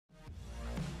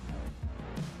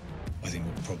think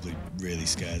what probably really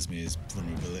scares me is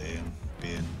vulnerability and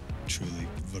being truly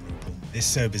vulnerable. It's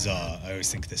so bizarre. I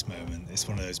always think of this moment. It's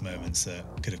one of those moments that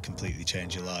could have completely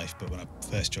changed your life. But when I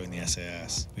first joined the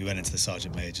SAS, we went into the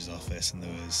Sergeant Major's office and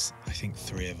there was, I think,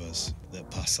 3 of us that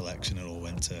passed selection and all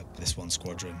went to this one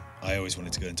squadron. I always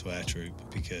wanted to go into air troop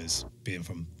because being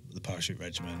from the parachute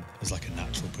regiment was like a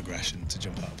natural progression to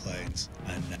jump out of planes,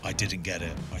 and I didn't get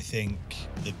it. I think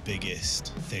the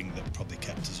biggest thing that probably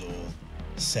kept us all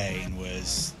sane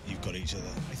was you've got each other.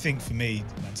 I think for me,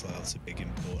 mental health's a big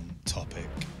important topic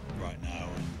right now,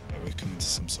 and we're coming to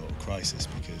some sort of crisis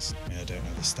because I don't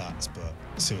know the stats,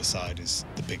 but suicide is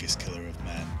the biggest killer of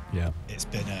men. Yeah, it's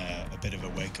been a bit of a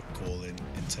wake-up call in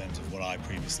terms of what I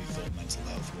previously thought mental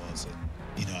health was. And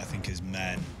I think as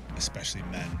men, especially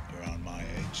men around my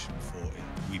age, 40,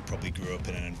 we probably grew up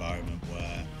in an environment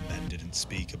where men didn't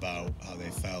speak about how they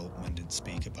felt, men didn't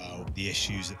speak about the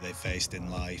issues that they faced in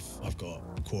life. I've got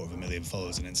 250,000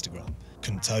 followers on Instagram.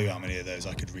 Couldn't tell you how many of those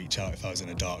I could reach out if I was in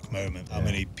a dark moment. How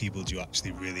many people do you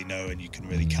actually really know and you can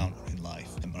really count on in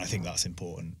life? And I think that's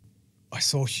important. I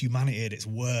saw humanity at its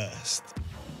worst.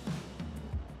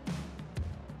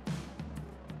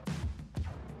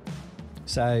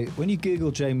 So when you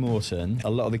Google Jay Morton, a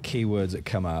lot of the keywords that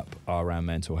come up are around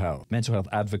mental health. Mental health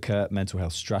advocate, mental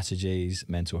health strategies,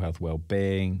 mental health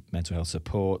well-being, mental health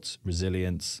support,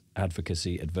 resilience,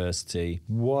 advocacy, adversity.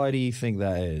 Why do you think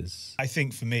that is? I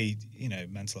think for me,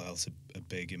 mental health's a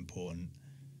big, important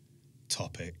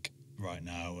topic right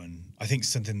now. And I think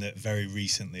something that very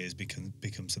recently has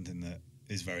become something that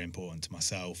is very important to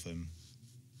myself, and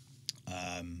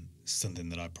something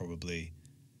that I probably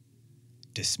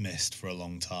dismissed for a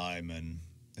long time. And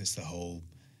it's the whole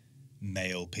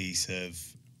male piece of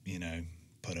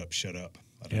put up, shut up.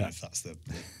 I don't know if that's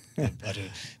I don't,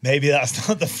 maybe that's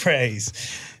not the phrase,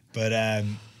 but I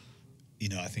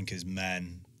think as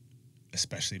men,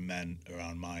 especially men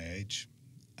around my age,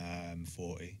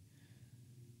 40,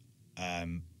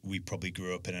 we probably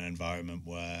grew up in an environment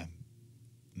where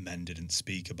men didn't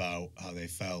speak about how they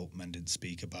felt, men didn't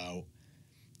speak about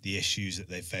the issues that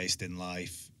they faced in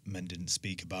life, men didn't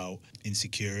speak about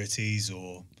insecurities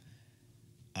or,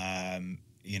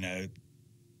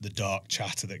 the dark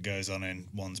chatter that goes on in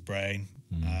one's brain.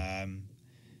 And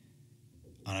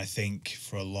I think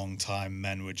for a long time,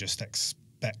 men were just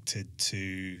expected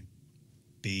to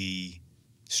be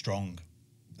strong.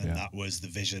 And that was the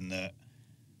vision that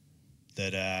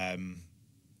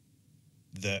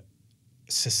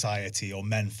society, or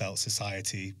men felt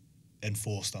society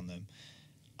enforced on them,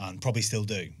 and probably still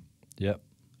do. Yep.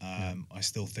 I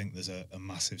still think there's a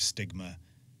massive stigma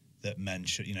that men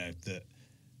should, that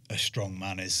a strong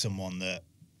man is someone that,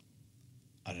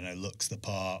 looks the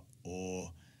part,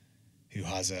 or who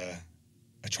has a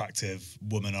attractive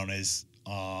woman on his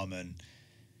arm, and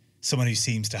someone who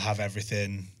seems to have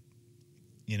everything,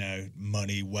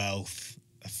 money, wealth,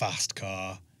 a fast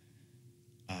car,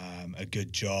 a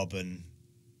good job, and,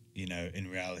 in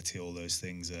reality, all those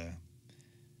things are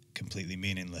completely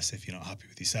meaningless if you're not happy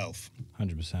with yourself.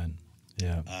 100%.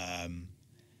 Yeah.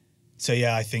 So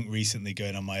yeah, I think recently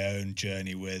going on my own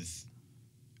journey with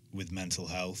mental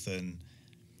health, and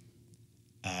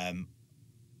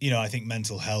I think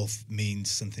mental health means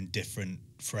something different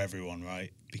for everyone,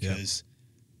 right? Because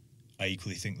I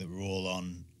equally think that we're all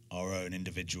on our own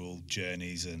individual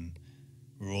journeys, and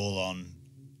we're all on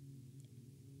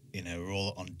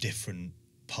different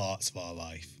parts of our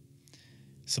life.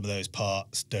 Some of those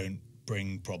parts don't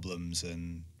bring problems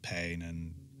and pain,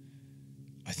 and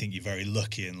I think you're very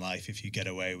lucky in life if you get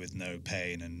away with no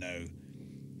pain and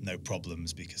no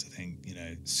problems, because I think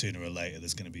sooner or later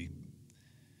there's going to be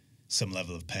some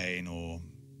level of pain, or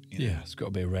it's got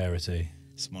to be a rarity.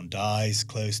 Someone dies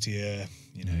close to you,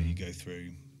 you go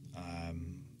through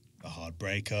a hard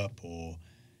breakup or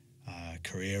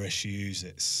career issues.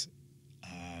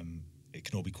 It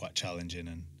can all be quite challenging,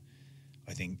 and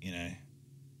I think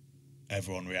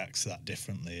everyone reacts to that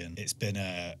differently, and it's been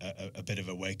a bit of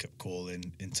a wake-up call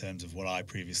in terms of what I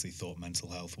previously thought mental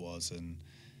health was. And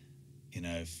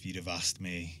if you'd have asked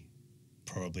me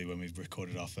probably when we've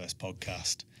recorded our first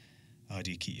podcast, how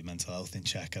do you keep your mental health in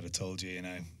check, I'd have told you,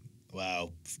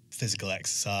 physical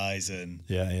exercise and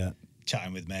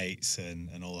chatting with mates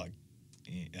and all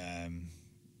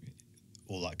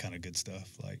that kind of good stuff,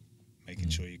 like making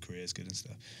sure your career's good and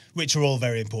stuff, which are all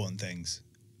very important things.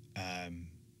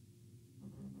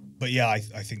 But yeah, I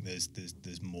think there's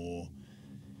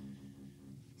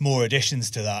more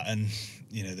additions to that, and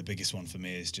the biggest one for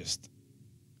me is just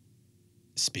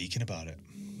speaking about it.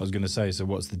 I was going to say, so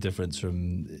what's the difference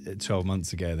from 12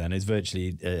 months ago then? It's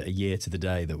virtually a year to the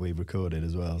day that we recorded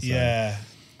as well. So. Yeah.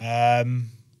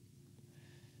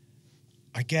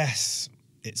 I guess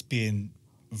it's being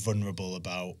vulnerable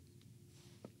about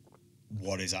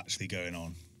what is actually going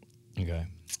on. Okay.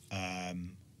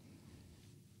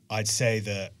 I'd say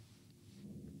that,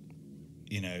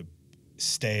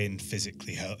 staying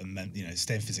physically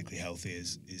staying physically healthy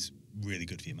is really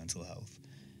good for your mental health.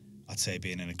 I'd say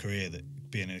being in a career that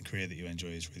you enjoy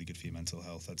is really good for your mental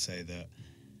health. I'd say that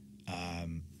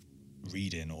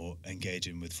reading or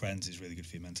engaging with friends is really good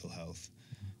for your mental health.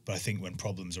 But I think when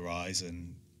problems arise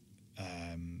and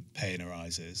pain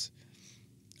arises,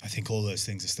 I think all those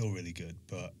things are still really good.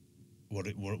 But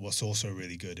what's also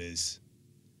really good is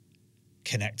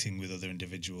connecting with other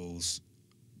individuals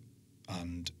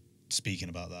and speaking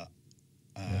about that.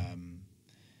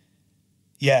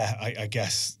 I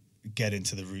guess getting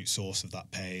to the root source of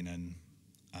that pain and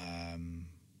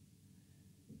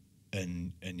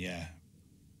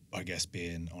I guess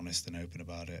being honest and open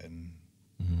about it and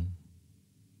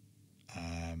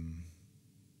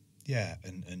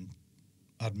and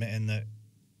admitting that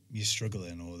you're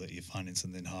struggling or that you're finding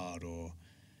something hard or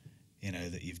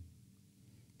that you've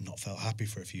not felt happy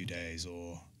for a few days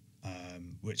or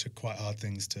which are quite hard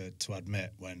things to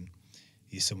admit when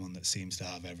you're someone that seems to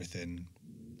have everything.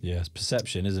 Yeah, it's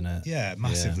perception, isn't it? Yeah,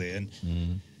 massively. Yeah.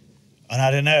 And I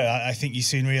don't know, I think you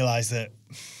soon realise that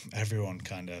everyone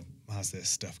kind of has this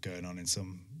stuff going on in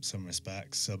some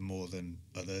respects, some more than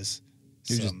others.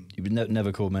 It was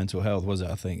never called mental health, was it?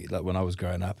 I think like when I was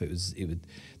growing up,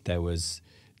 there was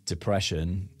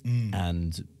depression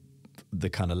and the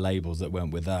kind of labels that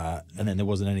went with that, and then there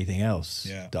wasn't anything else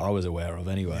that I was aware of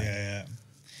anyway. Yeah.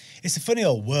 It's a funny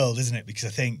old world, isn't it?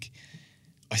 Because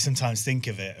I sometimes think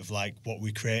of it of like what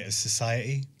we create as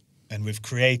society, and we've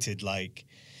created like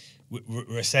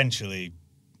we're essentially,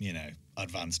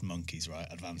 advanced monkeys, right?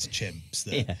 Advanced chimps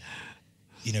that,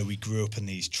 we grew up in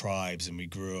these tribes and we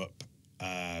grew up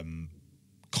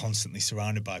constantly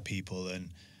surrounded by people. And,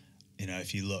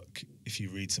 if you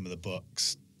read some of the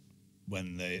books,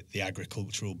 when the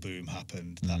agricultural boom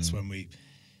happened, that's when we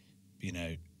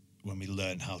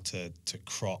learned how to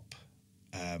crop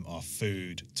our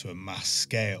food to a mass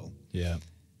scale. Yeah.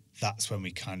 That's when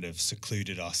we kind of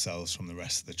secluded ourselves from the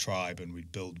rest of the tribe, and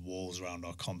we'd build walls around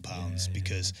our compounds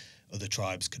because other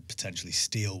tribes could potentially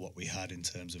steal what we had in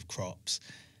terms of crops.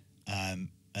 And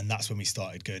that's when we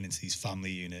started going into these family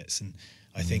units. And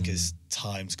I think as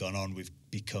time's gone on, we've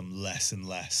become less and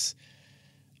less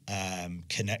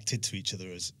connected to each other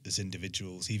as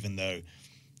individuals, even though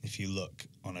if you look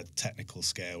on a technical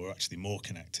scale, we're actually more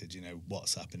connected.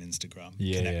 WhatsApp and Instagram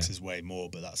connects us way more,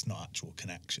 but that's not actual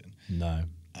connection. No.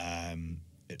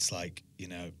 It's like,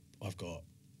 I've got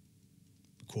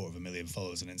 250,000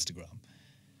 followers on Instagram.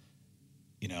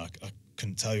 I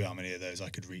couldn't tell you how many of those I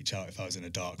could reach out if I was in a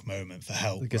dark moment for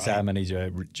help. Because how many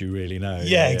do you really know?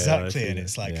 Yeah, exactly. And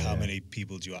it's like, how many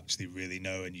people do you actually really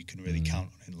know and you can really count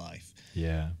on in life?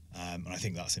 Yeah. And I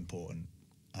think that's important.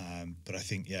 But I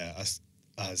think,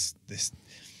 as this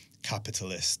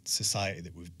capitalist society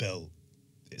that we've built,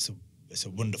 it's a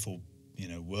wonderful,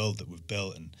 world that we've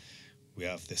built, and we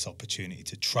have this opportunity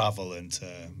to travel and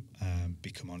to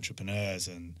become entrepreneurs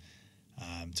and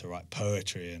to write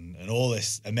poetry and all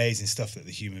this amazing stuff that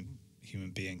the human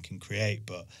being can create.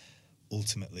 But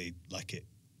ultimately, like it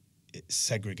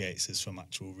segregates us from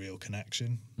actual real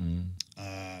connection.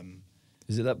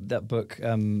 Is it that book,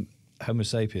 Homo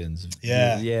Sapiens?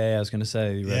 Yeah. I was going to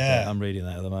say, you read that. I'm reading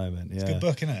that at the moment. It's a good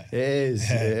book, isn't it? It is.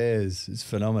 Yeah. It is. It's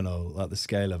phenomenal, like the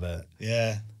scale of it.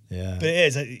 Yeah. But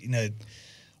it is,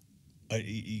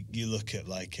 you look at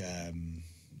like, I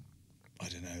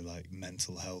don't know, like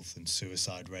mental health and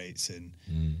suicide rates and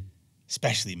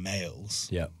especially males.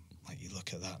 Yeah. Like you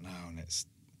look at that now and it's,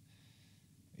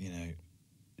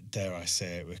 dare I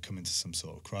say it, we're coming to some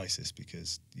sort of crisis,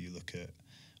 because you look at,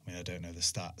 I don't know the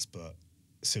stats, but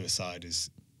suicide is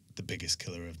the biggest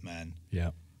killer of men.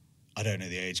 Yeah. I don't know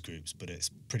the age groups, but it's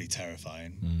pretty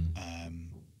terrifying.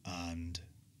 And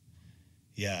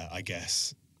I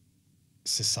guess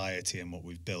society and what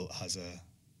we've built has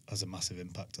a massive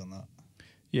impact on that.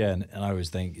 Yeah, and I always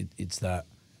think it's that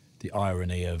the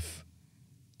irony of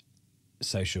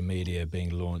social media being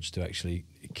launched to actually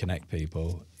connect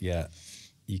people. Yeah,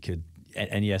 you could,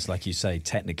 and yes, like you say,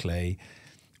 technically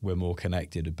we're more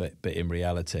connected, but in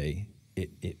reality,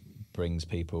 it brings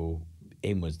people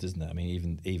inwards, doesn't it? I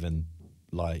mean, even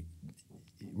like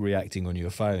reacting on your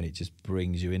phone, it just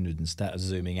brings you inward. Instead of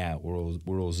zooming out, we're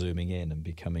all zooming in and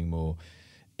becoming more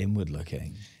inward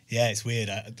looking. Yeah, it's weird.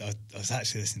 I was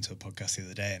actually listening to a podcast the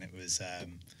other day, and it was I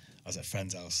was at a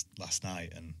friend's house last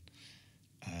night, and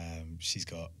she's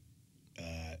got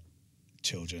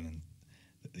children, and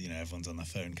you know, everyone's on their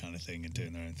phone kind of thing and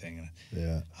doing their own thing. And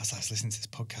Yeah. I was listening to this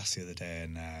podcast the other day,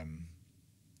 and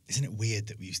isn't it weird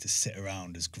that we used to sit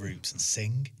around as groups and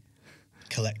sing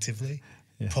collectively?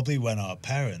 Yeah. Probably when our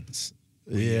parents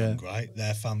were Yeah. young, right?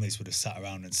 Their families would have sat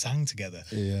around and sang together.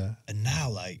 Yeah. And now,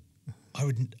 like, I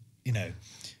wouldn't, you know,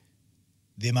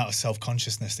 the amount of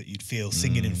self-consciousness that you'd feel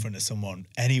singing in front of someone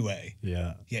anyway.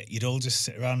 Yeah. Yeah, you'd all just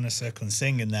sit around in a circle and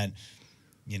sing, and then,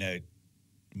 you know,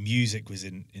 music was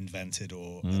invented,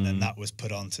 and then that was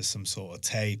put onto some sort of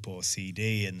tape or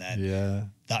CD, and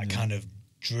then that kind of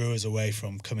drew us away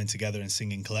from coming together and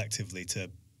singing collectively to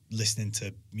listening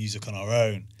to music on our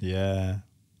own. Yeah.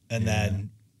 And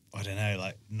then, I don't know,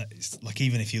 like, it's like,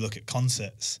 even if you look at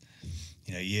concerts,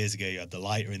 you know, years ago you had the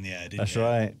lighter in the air, didn't That's you?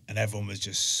 right. And everyone was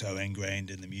just so ingrained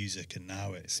in the music, and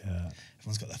now it's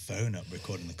everyone's got their phone up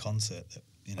recording the concert, that,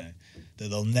 you know,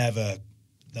 that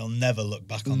they'll never look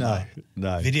back on that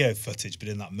video footage, but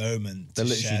in that moment to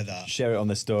share it on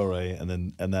their story,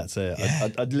 and that's it. Yeah.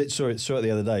 I literally saw it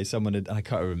the other day. Someone had, I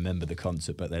can't remember the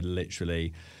concert, but they'd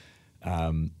literally,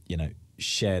 you know,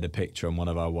 shared a picture on one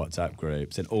of our WhatsApp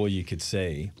groups, and all you could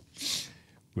see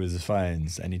was the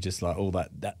phones, and you just like all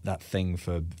that thing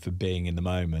for being in the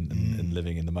moment and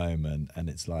living in the moment, and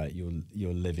it's like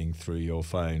you're living through your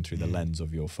phone, through the lens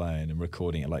of your phone, and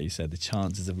recording it, like you said. The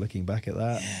chances of looking back at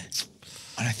that. Yeah.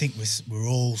 And I think we're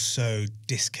all so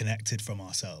disconnected from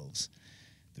ourselves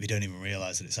that we don't even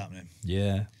realise that it's happening.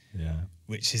 Yeah, yeah.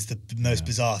 Which is the most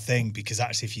bizarre thing, because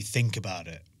actually, if you think about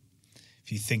it,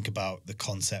 if you think about the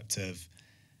concept of,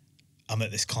 I'm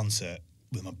at this concert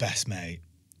with my best mate,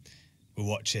 we're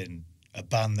watching a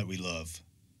band that we love,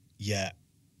 yet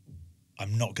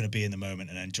I'm not going to be in the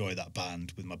moment and enjoy that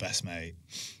band with my best mate.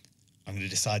 I'm going to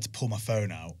decide to pull my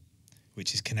phone out,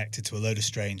 which is connected to a load of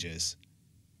strangers,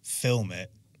 film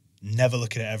it, never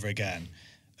look at it ever again,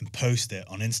 and post it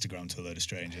on Instagram to a load of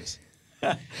strangers.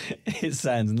 It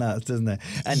sounds nuts, doesn't it?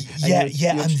 And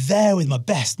I'm there with my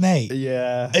best mate.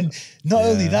 Yeah. And not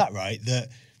only that, right,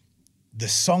 the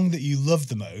song that you love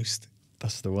the most,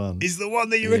 that's the one, is the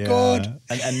one that you record.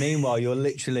 And meanwhile, you're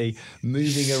literally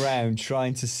moving around,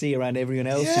 trying to see around everyone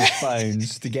else's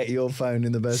phones to get your phone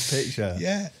in the best picture.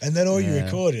 Yeah. And then all you're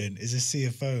recording is a sea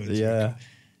of phones. Yeah.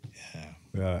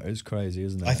 Yeah, it's crazy,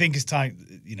 isn't it? I think it's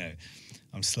time, you know,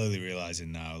 I'm slowly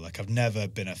realising now, like, I've never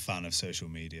been a fan of social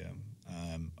media.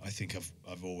 I think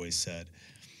I've always said,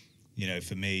 you know,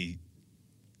 for me,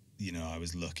 you know, I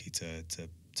was lucky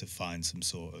to find some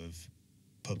sort of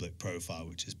public profile,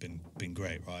 which has been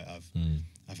great, right?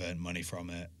 I've earned money from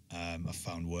it. I've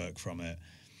found work from it.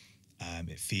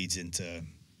 It feeds into,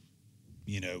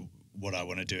 you know, what I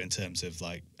want to do in terms of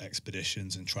like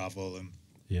expeditions and travel, and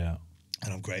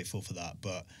I'm grateful for that.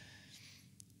 But,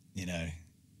 you know,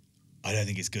 I don't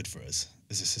think it's good for us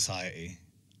as a society.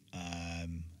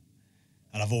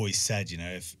 And I've always said, you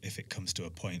know, if it comes to a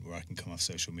point where I can come off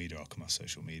social media, I'll come off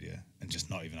social media and just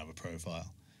not even have a profile.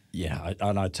 Yeah,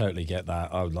 I totally get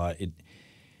that. I would like it.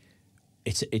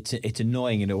 It's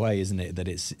annoying in a way, isn't it, that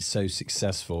it's so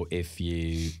successful if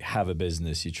you have a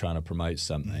business, you're trying to promote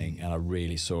something. And I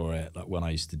really saw it like when I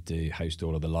used to host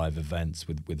all of the live events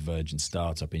with Virgin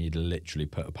Startup, and you'd literally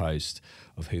put a post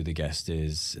of who the guest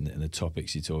is and the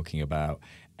topics you're talking about,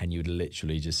 and you'd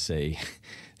literally just see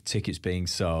tickets being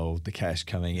sold, the cash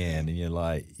coming in, and you're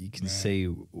like, you can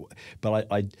see. But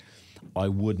I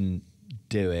wouldn't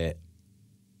do it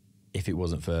if it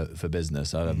wasn't for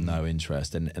business. I'd have no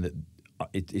interest. And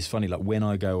it's funny, like when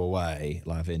I go away,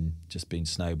 like I've just been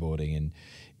snowboarding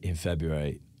in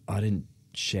February, I didn't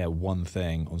share one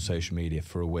thing on social media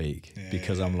for a week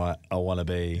because I'm like, I want to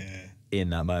be in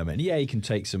that moment. And you can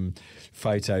take some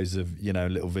photos of, you know,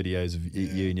 little videos of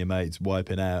you and your mates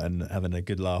wiping out and having a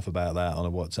good laugh about that on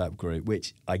a WhatsApp group,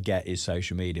 which I get is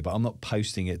social media, but I'm not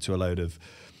posting it to a load of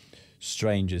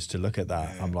strangers to look at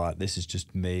that. I'm like, this is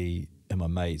just me and my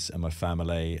mates and my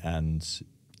family, and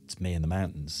it's me in the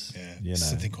mountains. Yeah, you know?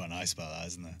 something quite nice about that,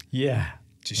 isn't there? Yeah,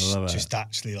 just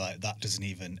actually, like, that doesn't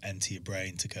even enter your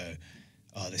brain to go,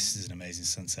 oh, this is an amazing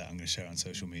sunset, I'm going to share it on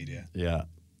social media. Yeah,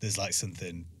 there's like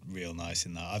something real nice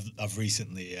in that. I've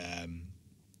recently,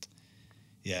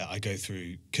 I go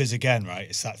through, because again, right,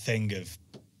 it's that thing of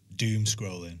doom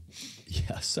scrolling.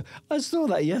 Yeah, so I saw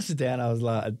that yesterday, and I was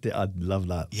like, I love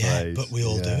that phrase. But we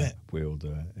all do it. We all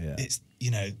do it. Yeah, it's,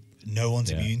 you know, no one's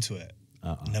immune to it.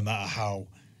 No matter how,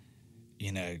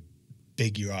 you know,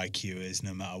 big your IQ is,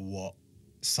 no matter what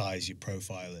size your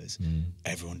profile is,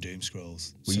 everyone doom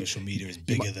scrolls. Social media is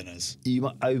bigger than us. You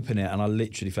might open it, and I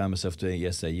literally found myself doing it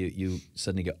yesterday. You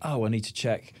suddenly go, oh, I need to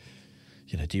check,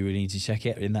 you know, do you really need to check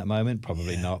it in that moment?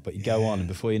 Probably not. But you go on, and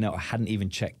before you know it, I hadn't even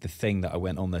checked the thing that I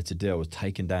went on there to do. I was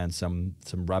taken down some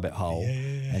rabbit hole,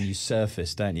 and you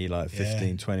surface, don't you, like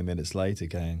 15, 20 minutes later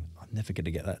going, I'm never going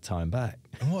to get that time back.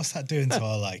 And what's that doing to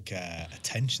our like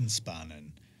attention span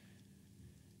and,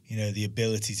 you know, the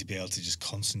ability to be able to just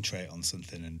concentrate on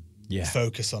something and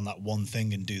focus on that one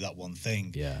thing and do that one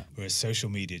thing. Yeah. Whereas social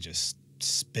media just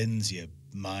spins your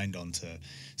mind onto.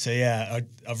 So yeah,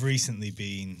 I've recently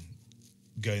been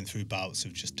going through bouts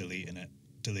of just deleting it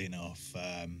off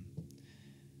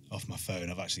my phone.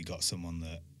 I've actually got someone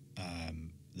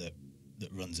that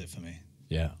runs it for me.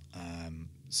 Yeah.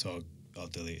 So I'll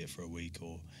delete it for a week,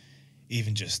 or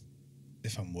even just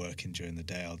if I'm working during the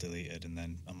day, I'll delete it, and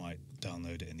then I might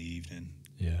download it in the evening.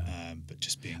 Yeah. But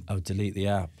just being delete the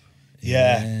app.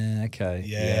 Yeah. Okay.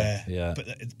 Yeah.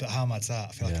 But how mad's that?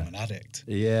 I feel like I'm an addict.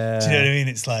 Yeah. Do you know what I mean?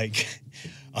 It's like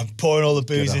I'm pouring all the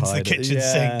booze into the kitchen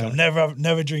sink. I'm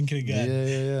never drinking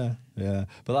again. Yeah.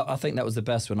 But I think that was the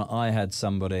best when I had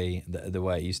somebody. The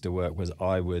way it used to work was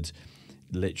I would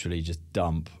literally just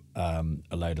dump a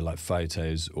load of like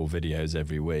photos or videos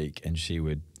every week, and she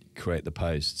would create the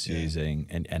posts using,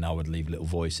 and I would leave little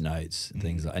voice notes and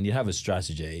things like. And you have a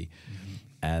strategy,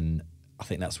 and I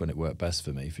think that's when it worked best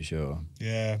for me, for sure.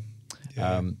 Yeah.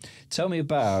 Tell me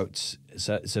about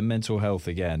so mental health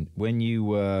again. When you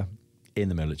were in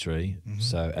the military,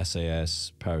 so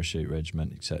SAS, parachute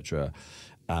regiment, etc.,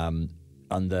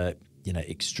 under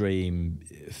extreme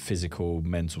physical,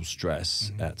 mental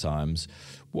stress at times,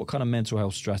 what kind of mental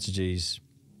health strategies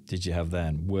did you have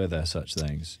then? Were there such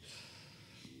things?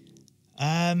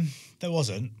 There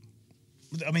wasn't.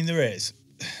 I mean, there is.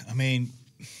 I mean,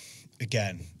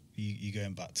 again, you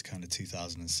going back to kind of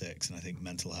 2006, and I think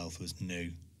mental health was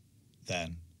new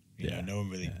then. You know, no one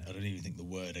really. I don't even think the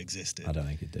word existed. I don't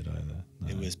think it did either. No.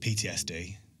 It was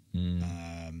PTSD, and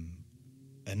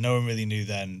no one really knew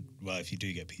then. Well, if you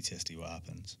do get PTSD, what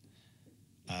happens?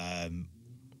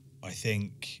 I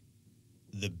think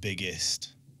the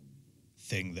biggest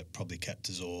thing that probably kept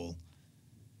us all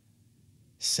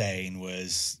sane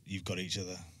was you've got each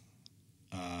other,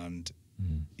 and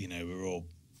you know, we're all.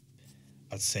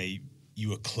 I'd say you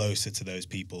were closer to those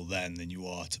people then than you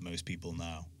are to most people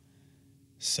now.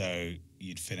 So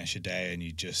you'd finish a day and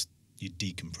you'd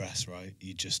decompress, right?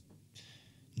 You'd just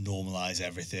normalize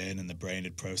everything, and the brain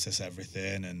would process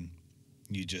everything, and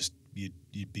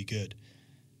you'd be good.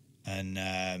 And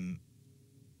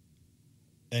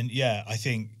yeah, I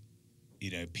think,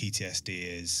 you know, PTSD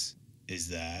is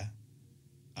there,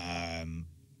 and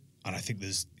I think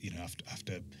there's, you know,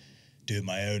 after doing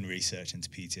my own research into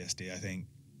PTSD, I think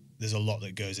there's a lot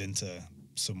that goes into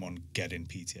someone getting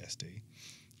PTSD.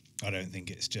 I don't think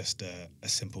it's just a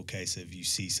simple case of you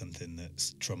see something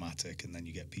that's traumatic and then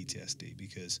you get PTSD,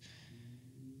 because,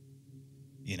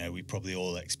 you know, we probably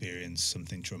all experience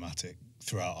something traumatic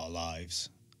throughout our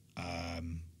lives. I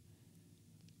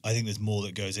think there's more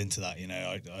that goes into that. You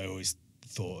know, I always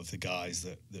thought of the guys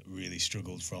that really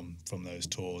struggled from those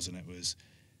tours, and it was,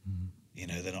 you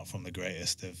know, they're not from the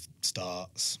greatest of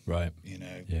starts. Right. You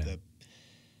know, they're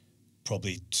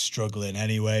probably struggling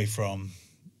anyway from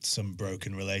some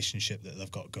broken relationship that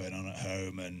they've got going on at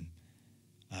home, and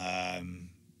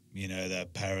you know, their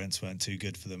parents weren't too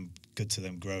good to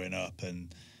them growing up,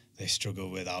 and they struggle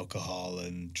with alcohol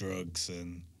and drugs,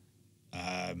 and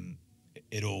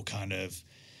it all kind of,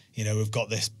 you know, we've got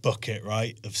this bucket,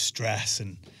 right, of stress,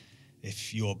 and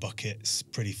if your bucket's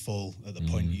pretty full at the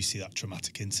point you see that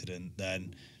traumatic incident,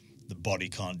 then the body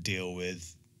can't deal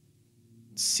with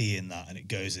seeing that, and it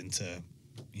goes into,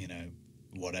 you know,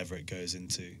 whatever it goes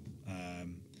into,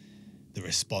 the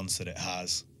response that it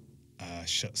has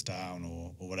shuts down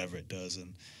or whatever it does,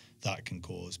 and that can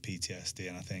cause PTSD.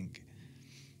 And I think,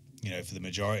 you know, for the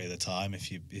majority of the time,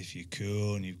 if you're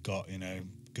cool and you've got, you know,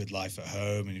 good life at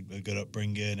home and a good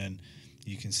upbringing, and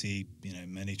you can see, you know,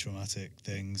 many traumatic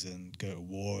things and go to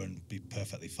war and be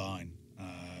perfectly fine.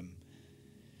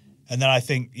 And then I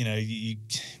think, you know, you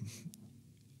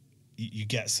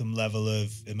get some level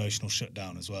of emotional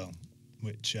shutdown as well,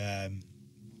 which,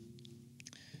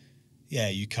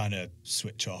 you kind of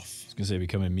switch off. I was going to say,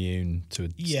 become immune to a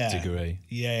degree.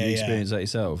 Yeah, you experience that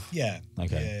yourself? Yeah.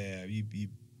 Okay. Yeah. You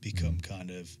become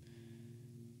kind of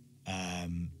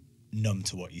numb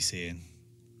to what you're seeing,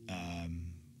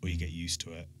 or you get used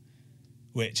to it,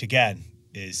 which again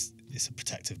it's a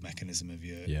protective mechanism of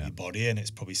your body, and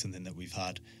it's probably something that we've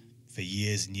had for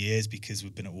years and years because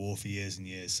we've been at war for years and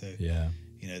years. So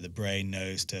you know, the brain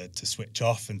knows to switch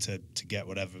off and to get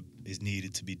whatever is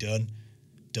needed to be done,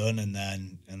 and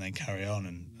then carry on,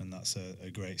 and that's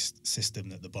a great system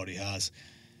that the body has.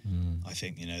 I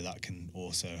think, you know, that can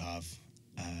also have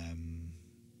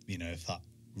You know, if that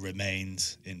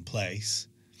remains in place,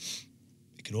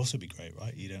 it could also be great,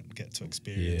 right? You don't get to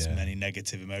experience many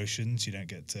negative emotions. You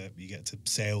get to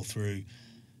sail through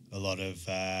a lot of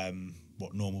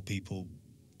what normal people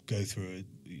go through.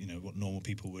 You know, what normal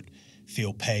people would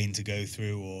feel pain to go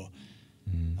through, or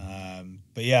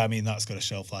but yeah, I mean, that's got a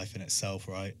shelf life in itself,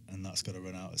 right? And that's got to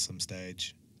run out at some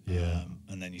stage.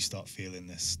 And then you start feeling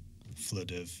this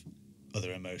flood of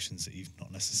other emotions that you've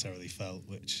not necessarily felt,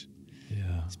 which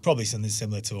it's probably something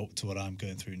similar to what I'm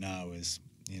going through now. Is,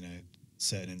 you know,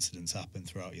 certain incidents happen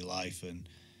throughout your life, and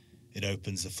it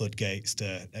opens the floodgates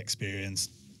to experience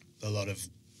a lot of,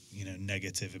 you know,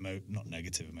 not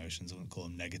negative emotions. I wouldn't call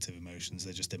them negative emotions.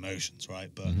 They're just emotions, right?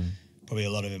 But probably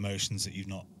a lot of emotions that you've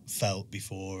not felt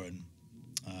before,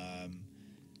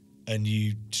 and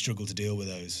you struggle to deal with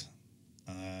those.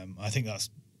 I think that's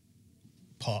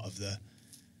part of the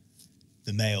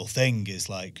male thing, is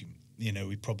like, you know,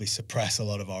 we probably suppress a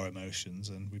lot of our emotions,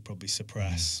 and we probably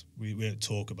suppress, we don't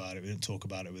talk about it. We don't talk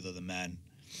about it with other men.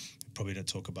 We probably don't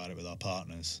talk about it with our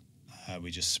partners. We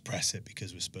just suppress it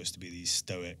because we're supposed to be these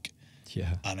stoic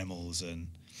animals, and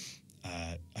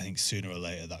I think sooner or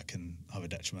later that can have a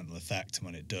detrimental effect. And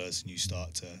when it does, and you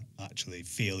start to actually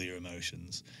feel your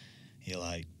emotions, you're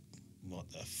like, what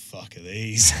the fuck are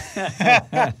these?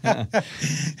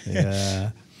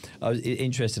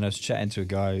 Interesting. I was chatting to a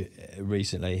guy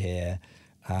recently here,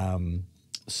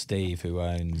 Steve, who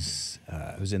owns,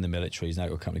 who's in the military. He's now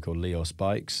got a company called Leos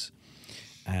Bikes,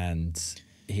 and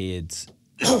he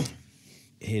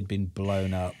had been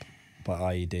blown up by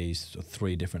IEDs on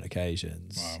 3 different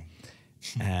occasions. Wow.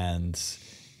 And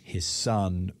his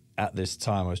son, at this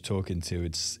time I was talking to,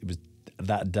 it was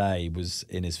that day was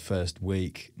in his first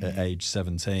week at age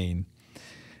 17.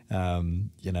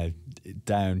 You know,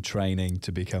 down training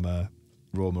to become a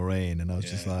Royal Marine, and I was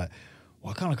just like,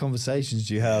 what kind of conversations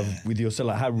do you have with yourself?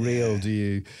 Like, how real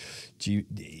do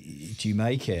you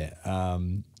make it?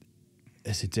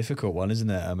 It's a difficult one, isn't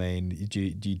it? I mean,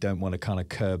 you don't want to kind of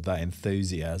curb that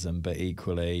enthusiasm, but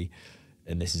equally,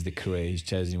 and this is the career he's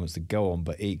chosen, he wants to go on,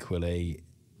 but equally,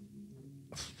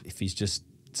 if he's just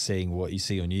seeing what you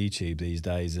see on YouTube these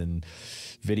days and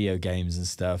video games and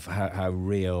stuff, how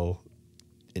real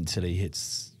until he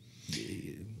hits,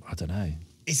 I don't know.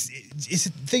 It's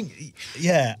a thing.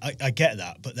 Yeah, I get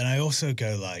that, but then I also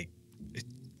go like,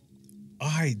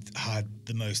 I had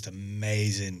the most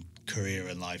amazing career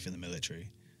in life in the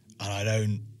military, and I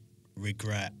don't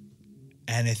regret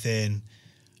anything.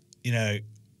 You know,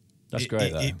 that's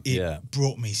great. It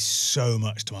brought me so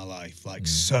much to my life, like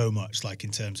so much, like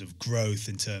in terms of growth,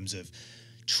 in terms of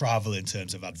travel, in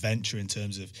terms of adventure, in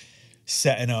terms of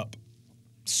setting up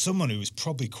someone who was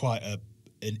probably quite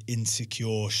an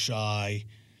insecure, shy,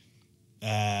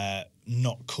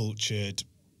 not cultured,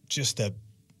 just an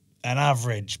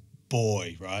average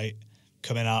boy, right?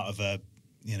 Coming out of a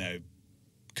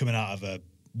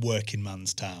working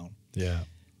man's town. Yeah.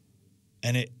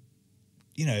 And it,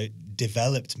 you know,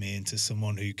 developed me into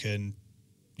someone who can,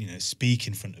 you know, speak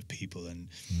in front of people and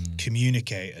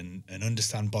communicate and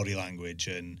understand body language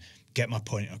and get my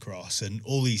point across, and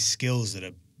all these skills that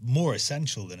are more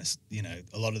essential than, you know,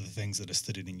 a lot of the things that I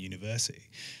studied in university.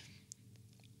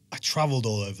 I traveled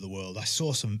all over the world. I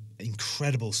saw some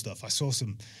incredible stuff. I saw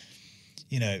some,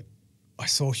 you know, I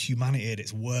saw humanity at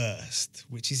its worst,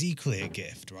 which is equally a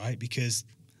gift, right? Because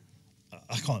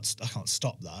I can't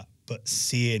stop that, but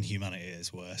seeing humanity at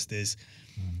its worst is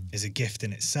a gift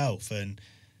in itself. And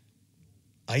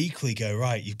I equally go,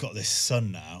 right, you've got this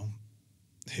son now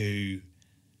who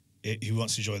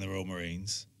wants to join the Royal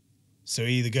Marines. So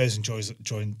he either goes and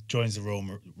joins the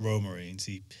Royal Marines.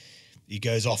 He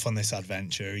goes off on this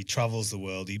adventure. He travels the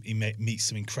world. He meets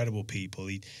some incredible people.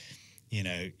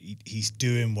 He's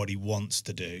doing what he wants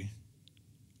to do,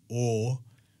 or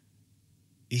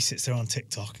he sits there on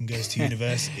TikTok and goes to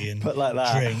university and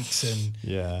drinks and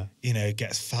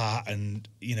gets fat and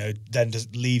then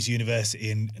just leaves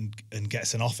university and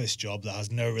gets an office job that has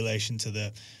no relation to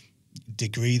the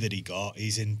degree that he got.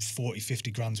 He's in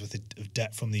 40-50 grand's worth of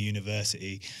debt from the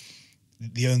university.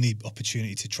 The only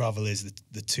opportunity to travel is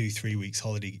the 2-3 weeks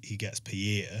holiday he gets per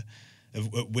year,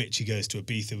 at which he goes to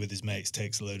Ibiza with his mates,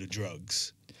 takes a load of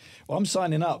drugs. Well, I'm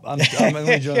signing up. I'm going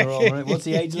to join the Royal Marine. What's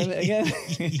the age limit again?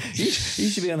 you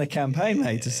should be on the campaign,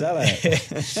 mate, to sell it.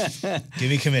 Give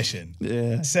me commission.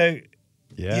 Yeah. So,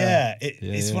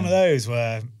 it's one of those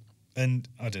where, and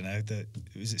I don't know,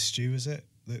 was it Stu, was it?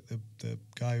 The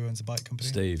guy who owns the bike company?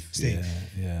 Steve.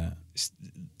 Yeah.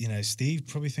 Steve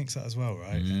probably thinks that as well,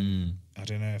 right? And I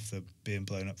don't know if the being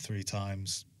blown up 3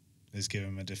 times has given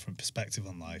him a different perspective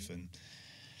on life. And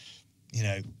you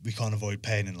know, we can't avoid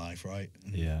pain in life, right?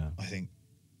 And Yeah. I think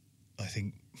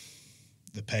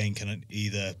the pain can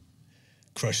either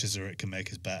crush us or it can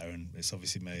make us better, and it's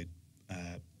obviously made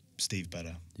Steve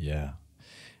better. Yeah.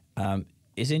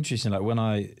 It's interesting, like when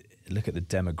I look at the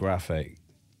demographic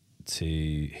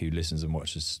to who listens and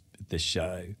watches this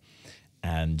show,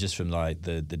 and just from like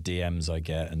the DMs I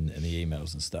get and the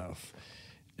emails and stuff,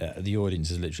 the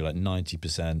audience is literally like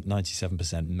 90%,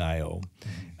 97% male.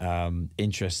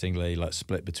 Interestingly, like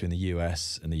split between the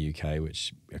US and the UK,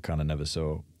 which I kind of never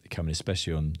saw coming,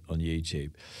 especially on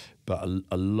YouTube. But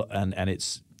a lot, and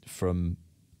it's from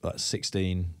like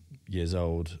 16 years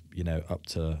old, you know, up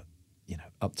to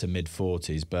mid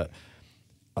 40s. But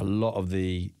a lot of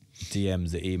the DMs,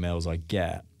 the emails I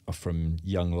get are from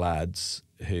young lads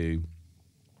who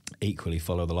equally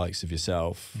follow the likes of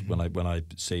yourself. When I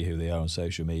see who they are on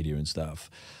social media and stuff,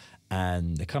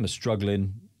 and they're kind of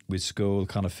struggling with school,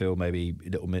 kind of feel maybe a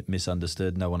little bit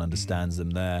misunderstood. No one understands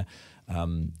them there.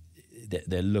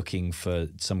 They're looking for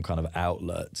some kind of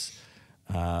outlet.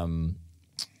 And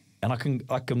I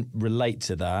can relate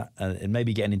to that, and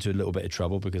maybe getting into a little bit of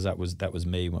trouble because that was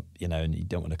me, you know. And you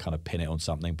don't want to kind of pin it on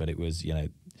something, but it was, you know,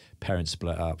 parents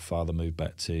split up, father moved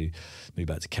back to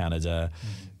Canada,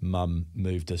 mum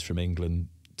moved us from England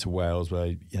to Wales, where,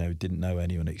 you know, didn't know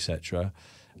anyone, etc.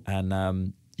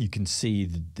 And you can see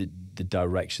the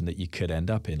direction that you could end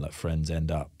up in. Like friends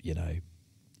end up, you know,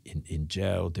 in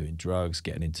jail, doing drugs,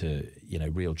 getting into, you know,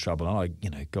 real trouble. And I, you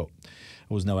know, I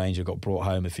was no angel, got brought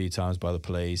home a few times by the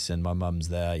police, and my mum's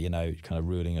there, you know, kind of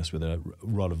ruling us with a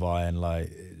rod of iron,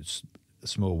 like a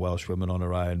small Welsh woman on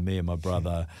her own, me and my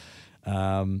brother.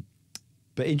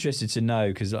 But interested to know,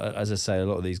 because as I say, a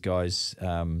lot of these guys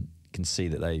can see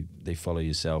that they follow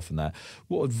yourself and that.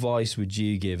 What advice would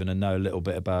you give? And I know a little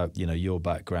bit about, you know, your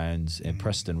background in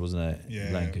Preston, wasn't it?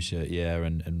 Yeah. Lancashire, yeah,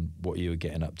 and what you were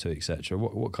getting up to, etc.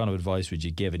 What kind of advice would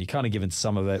you give? And you kind of given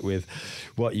some of it with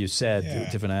what you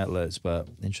said, different outlets, but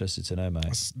interested to know, mate.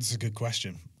 That's a good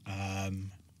question.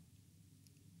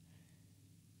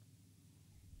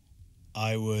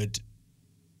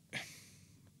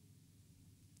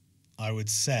 I would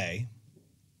say,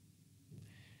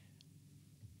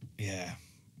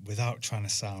 without trying to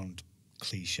sound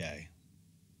cliche,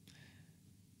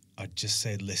 I'd just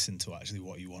say listen to actually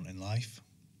what you want in life.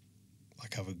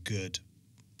 Like, have a good,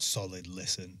 solid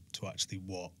listen to actually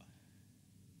what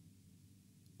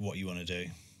you want to do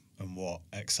and what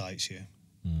excites you.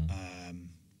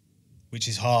 Which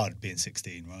is hard being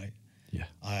 16, right? Yeah.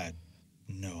 I had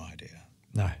no idea.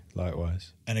 No,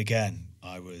 likewise. And again,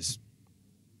 I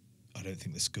don't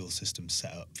think the school system's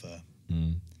set up for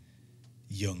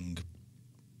young,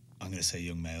 I'm going to say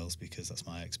young males because that's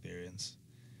my experience,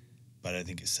 but I don't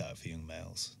think it's set up for young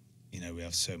males. You know, we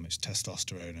have so much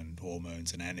testosterone and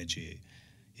hormones and energy,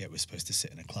 yet we're supposed to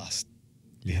sit in a class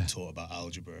being taught about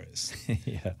algebra.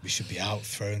 We should be out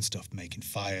throwing stuff, making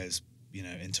fires, you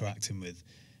know, interacting with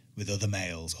other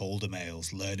males, older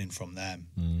males, learning from them.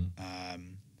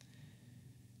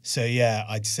 So yeah,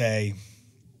 I'd say,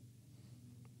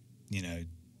 you know,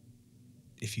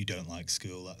 if you don't like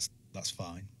school, that's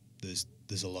fine. There's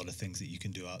a lot of things that you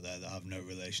can do out there that have no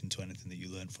relation to anything that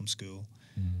you learned from school.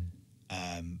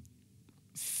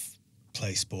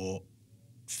 Play sport,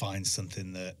 find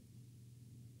something that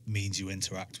means you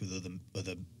interact with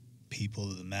other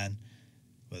people, other men,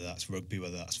 whether that's rugby,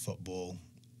 whether that's football.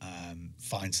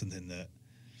 Find something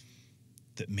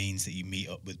that means that you meet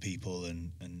up with people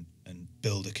and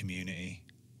build a community.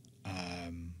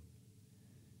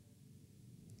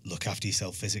 Look after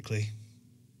yourself physically.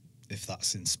 If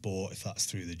that's in sport, if that's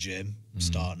through the gym,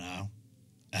 start now.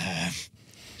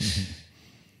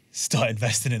 Start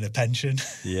investing in a pension.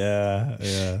 Yeah.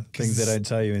 Things they don't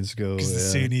tell you in school. Because the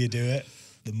sooner you do it,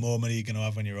 the more money you're going to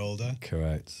have when you're older.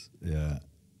 Correct. Yeah.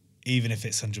 Even if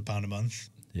it's £100 a month.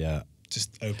 Yeah.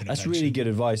 Just open a pension. That's really good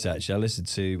advice, actually. I listened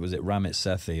to, was it Ramit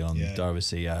Sethi on Diary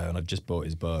CEO, and I've just bought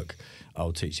his book,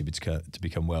 I'll Teach You to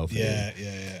Become Wealthy.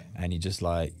 Yeah. And you're just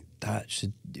like, that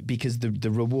should, because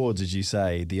the rewards, as you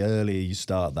say, the earlier you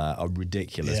start that are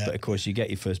ridiculous. But of course, you get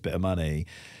your first bit of money,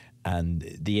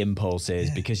 and the impulse is,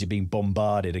 because you're being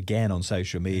bombarded again on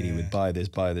social media with buy this,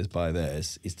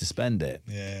 is to spend it.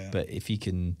 But if you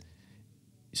can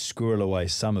squirrel away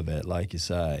some of it, like you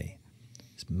say,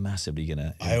 it's massively going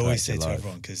to. I always say to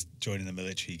everyone, because joining the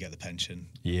military, you get the pension.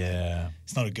 Yeah.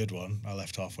 It's not a good one. I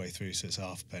left halfway through, so it's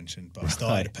half a pension. But I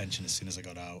started a pension as soon as I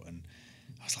got out, and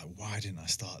I was like, why didn't I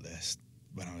start this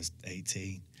when I was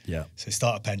 18? Yeah. So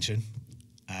start a pension,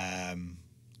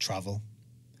 travel,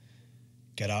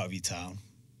 get out of your town,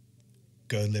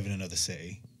 go and live in another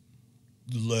city,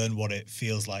 learn what it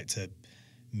feels like to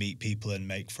meet people and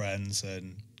make friends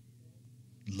and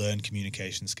learn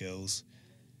communication skills.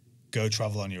 Go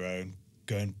travel on your own.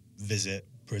 Go and visit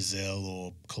Brazil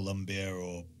or Colombia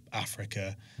or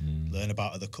Africa. Learn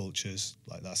about other cultures.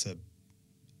 Like, that's a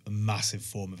massive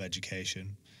form of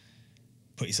education.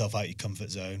 Put yourself out your comfort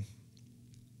zone.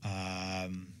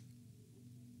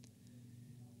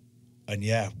 And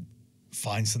yeah,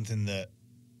 find something that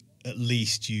at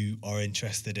least you are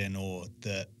interested in or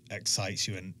that excites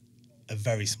you in a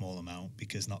very small amount,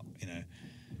 because not,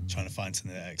 trying to find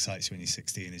something that excites you when you're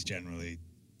 16 is generally,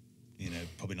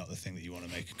 probably not the thing that you want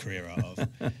to make a career out of.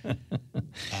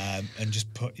 And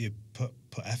just put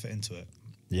effort into it.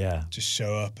 Yeah. Just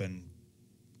show up and,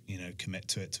 commit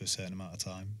to it to a certain amount of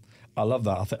time. I love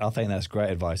that. I think that's great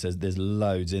advice. There's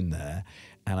loads in there,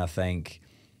 and I think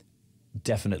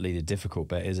definitely the difficult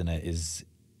bit, isn't it,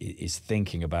 is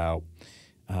thinking about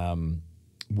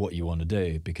what you want to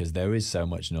do, because there is so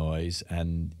much noise,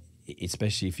 and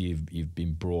especially if you've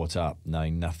been brought up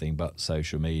knowing nothing but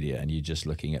social media and you're just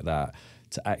looking at that,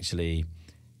 to actually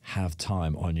have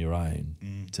time on your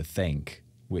own to think,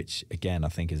 which again I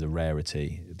think is a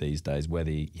rarity these days.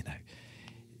 Whether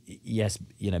yes,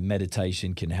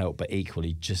 meditation can help, but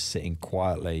equally just sitting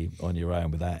quietly on your own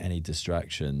without any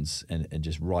distractions and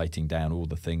just writing down all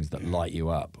the things that light you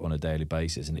up on a daily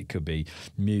basis. And it could be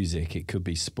music, it could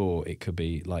be sport, it could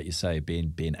be, like you say,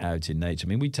 being out in nature. I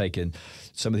mean, we've taken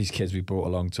some of these kids we brought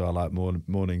along to our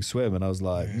morning swim, and I was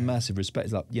like, massive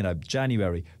respect. Like,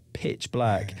 January, pitch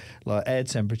black, like air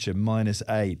temperature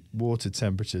 -8, water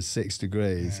temperature 6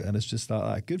 degrees, and it's just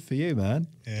like, good for you, man.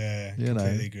 Yeah,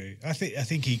 completely agree. I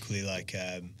think equally like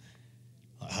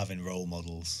having role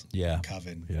models, like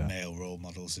having male role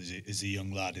models as a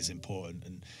young lad is important,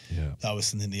 and that was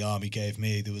something the army gave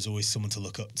me. There was always someone to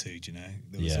look up to,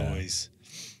 there was always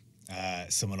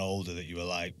someone older that you were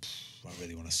like, I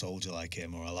really want to soldier like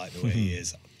him, or I like the way he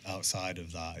is. Outside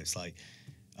of that, it's like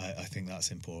I think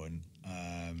that's important.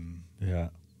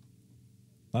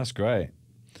 That's great.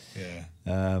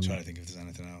 I'm trying to think if there's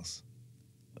anything else.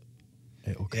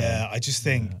 It'll come. Yeah, I just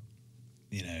think,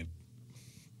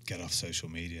 get off social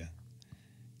media,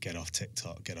 get off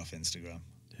TikTok, get off Instagram.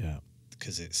 Yeah,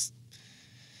 because it's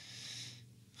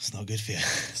not good for you.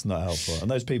 It's not helpful,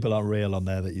 and those people aren't real on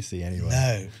there that you see anyway.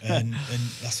 No, and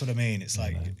that's what I mean. It's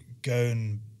like go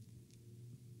and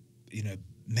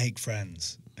make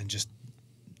friends, and just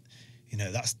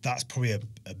that's probably a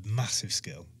massive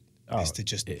skill, is to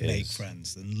just make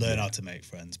friends and learn how to make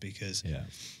friends, because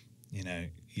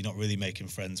you're not really making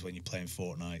friends when you're playing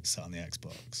Fortnite sat on the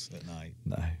Xbox at night.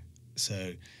 No.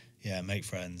 So make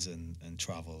friends and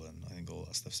travel, and I think all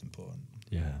that stuff's important.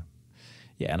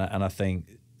 And I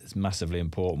think it's massively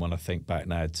important when I think back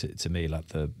now to me, like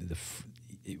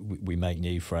we make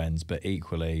new friends, but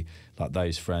equally like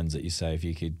those friends that you say,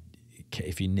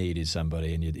 if you needed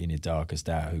somebody in your darkest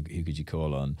hour, who could you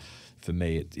call on? For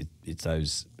me, it's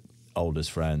those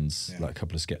oldest friends, like a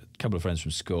couple of friends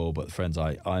from school, but the friends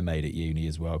I made at uni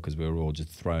as well, because we were all just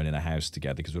thrown in a house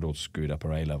together because we'd all screwed up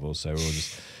our A-levels, so we're all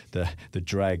just the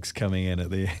dregs coming in at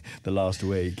the last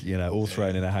week, all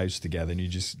thrown in a house together, and you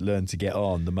just learn to get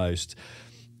on. The most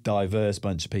diverse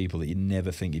bunch of people that you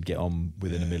never think you'd get on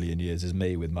with in a million years is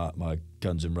me, with my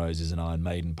Guns N' Roses and Iron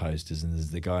Maiden posters, and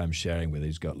there's the guy I'm sharing with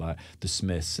who's got like the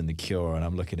Smiths and the Cure, and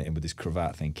I'm looking at him with his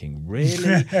cravat thinking,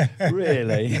 really?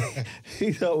 Really?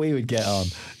 Who thought we would get on?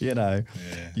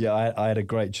 I had a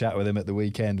great chat with him at the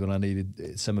weekend when I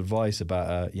needed some advice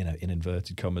about in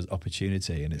inverted commas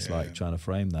opportunity, and it's like trying to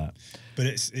frame that. But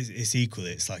it's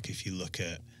equally, it's like if you look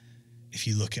at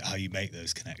how you make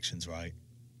those connections, right?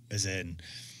 As in,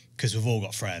 because we've all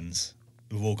got friends,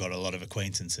 we've all got a lot of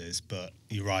acquaintances, but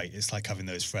you're right, it's like having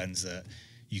those friends that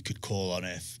you could call on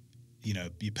if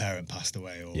your parent passed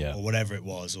away, or whatever it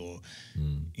was, or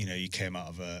you came out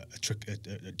of a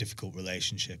difficult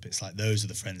relationship. It's like those are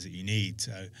the friends that you need.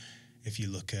 So if you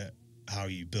look at how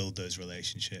you build those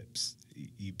relationships,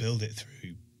 you build it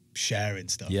through sharing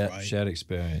stuff, right? Shared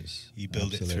experience. You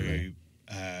build it through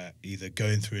either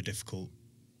going through a difficult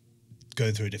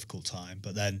time,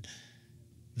 but then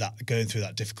going through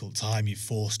that difficult time, you're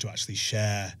forced to actually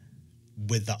share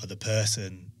with that other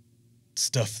person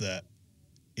stuff that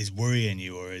is worrying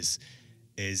you, or is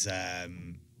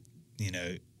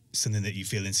something that you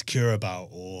feel insecure about,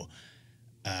 or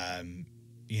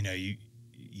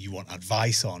you want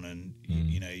advice on, and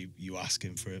you ask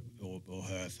him for it, or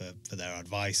her for their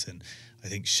advice. And I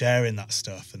think sharing that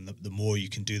stuff, and the more you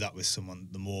can do that with someone,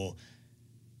 the more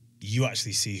you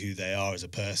actually see who they are as a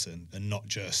person, and not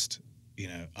just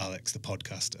Alex the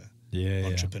podcaster.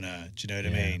 entrepreneur. Do you know what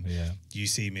I mean? Yeah. You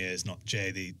see me as not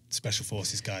Jay, the special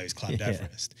forces guy who's climbed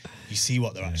Everest. You see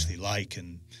what they're actually like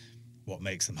and what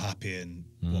makes them happy and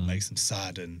what makes them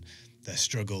sad and their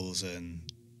struggles and,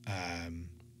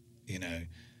 you know,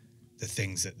 the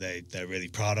things that they're really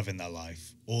proud of in their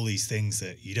life. All these things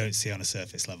that you don't see on a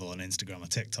surface level on Instagram or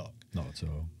TikTok. Not at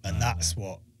all. And that's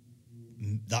what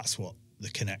the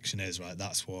connection is, right?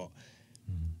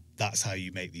 That's how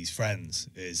you make these friends,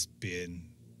 is being,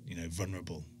 you know,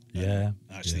 vulnerable.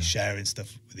 Actually sharing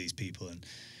stuff with these people. And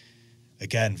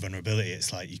again, vulnerability,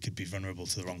 it's like you could be vulnerable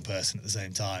to the wrong person at the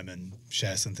same time and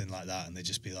share something like that and they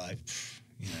just be like,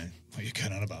 you know, what are you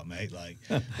going on about, mate? Like,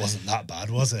 wasn't that bad,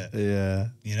 was it? Yeah.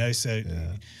 You know, so,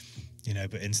 you know,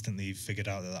 but instantly you've figured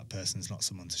out that person's not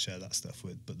someone to share that stuff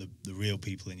with. But the real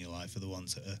people in your life are the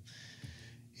ones that are,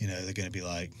 you know, they're going to be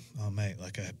like, oh, mate,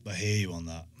 like, I hear you on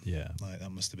that. Yeah. Like,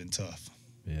 that must have been tough.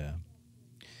 Yeah.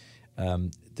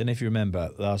 Don't know if you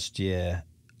remember, last year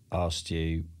I asked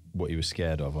you what you were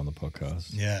scared of on the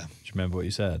podcast. Yeah. Do you remember what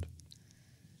you said?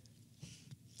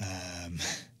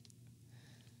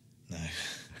 No.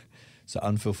 So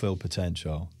unfulfilled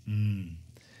potential.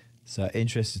 So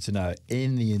interested to know,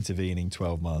 in the intervening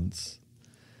 12 months,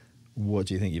 what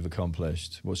do you think you've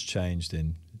accomplished? What's changed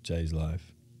in Jay's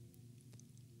life?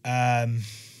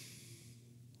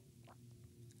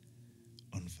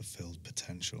 Unfulfilled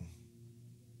potential.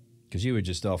 Because you were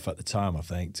just off at the time, I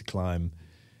think, to climb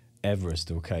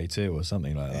Everest or K2 or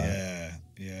something like that.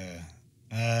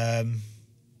 Yeah.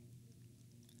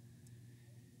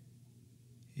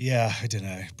 Yeah, I don't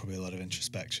know. Probably a lot of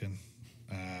introspection.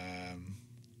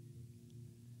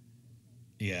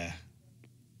 Yeah.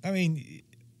 I mean,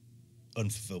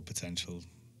 unfulfilled potential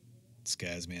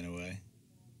scares me in a way.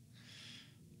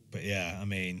 But yeah, I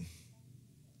mean,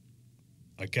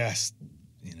 I guess,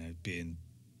 you know, being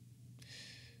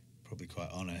probably quite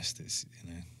honest, it's,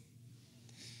 you know,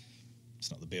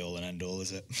 it's not the be all and end all,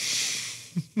 is it?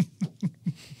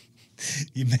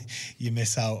 You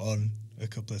miss out on a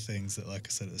couple of things that, like I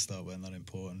said at the start, weren't that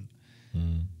important.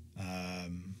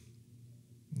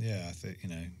 Yeah, I think, you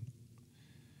know,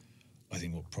 I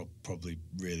think what probably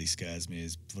really scares me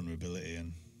is vulnerability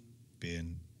and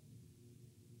being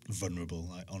vulnerable,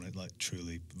 like on it, like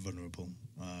truly vulnerable.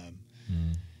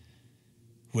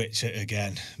 Which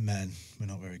again, men, we're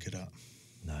not very good at.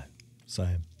 No,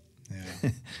 same.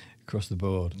 Yeah, across the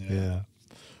board. Yeah.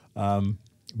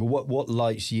 But what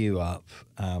lights you up?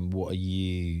 What are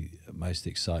you most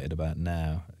excited about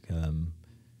now?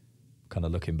 Kind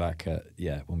of looking back at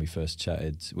when we first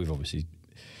chatted, we've obviously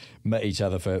met each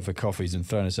other for coffees and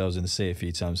thrown ourselves in the sea a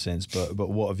few times since. But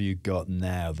what have you got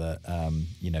now that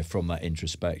you know, from that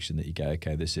introspection that you go,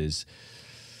 okay, this is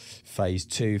phase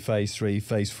 2, phase 3,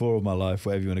 phase 4 of my life,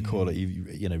 whatever you want to call it.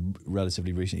 You know,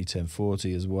 relatively recently turned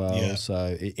 40 as well,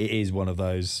 so it is one of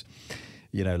those,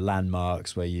 you know,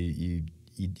 landmarks where you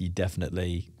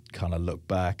definitely kind of look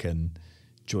back and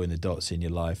join the dots in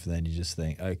your life, and then you just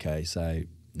think, okay, so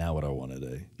now what do I want to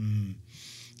do?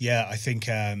 Yeah, I think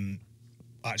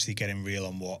actually getting real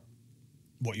on what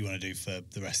you want to do for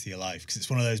the rest of your life, because it's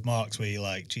one of those marks where you're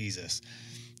like, Jesus,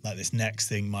 like this next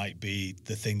thing might be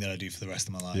the thing that I do for the rest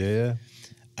of my life. Yeah.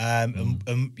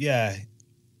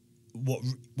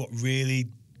 What really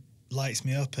lights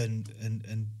me up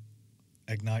and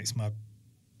ignites my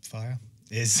fire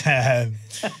is there's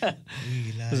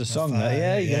a song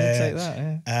there. You gotta take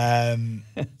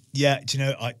that. Yeah, do you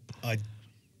know,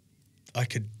 I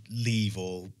could leave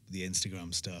all the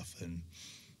Instagram stuff and,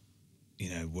 you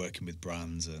know, working with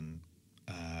brands, and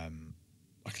I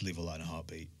could leave all that in a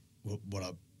heartbeat.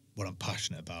 What I'm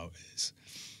passionate about is,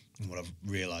 and what I've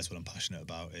realised what I'm passionate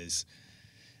about is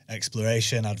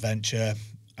exploration, adventure,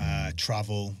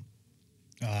 travel,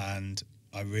 and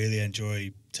I really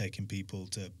enjoy taking people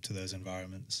to those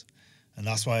environments, and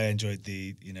that's why I enjoyed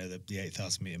the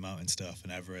 8,000 meter mountain stuff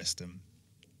and Everest, and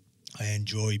I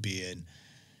enjoy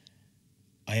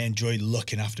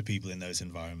looking after people in those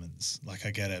environments. Like,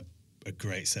 I get a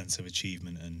great sense of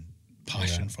achievement and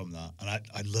passion from that, and I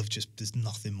love there's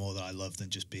nothing more that I love than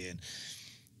just being,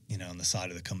 you know, on the side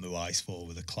of the Cumberland Icefall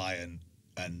with a client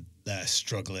and they're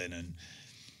struggling, and,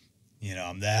 you know,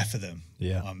 I'm there for them.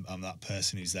 I'm that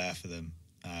person who's there for them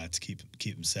to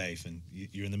keep them safe, and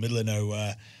you're in the middle of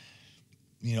nowhere,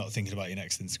 you're not thinking about your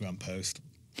next Instagram post.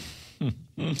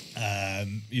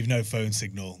 You've no phone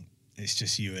signal, it's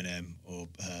just you and him or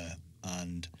her,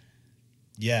 and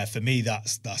yeah, for me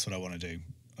that's what I want to do.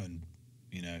 And,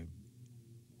 you know,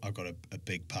 I've got a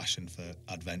big passion for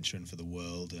adventure and for the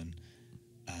world, and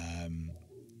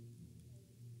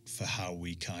for how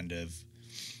we kind of,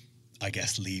 I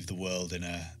guess, leave the world in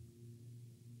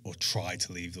or try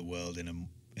to leave the world in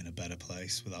a better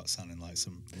place without sounding like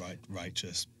some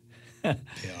righteous Prick.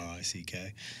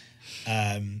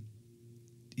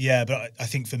 Yeah, but I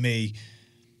think for me,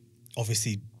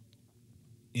 obviously,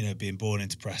 being born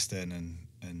into Preston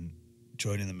and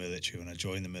joining the military, when I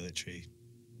joined the military,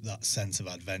 that sense of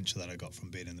adventure that I got from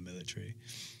being in the military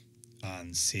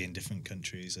and seeing different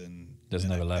countries and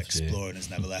exploring has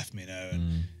never left me,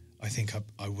 and I think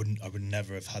I would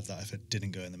never have had that if I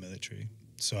didn't go in the military.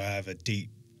 So I have a deep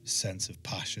sense of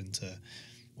passion to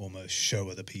almost show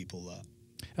other people that.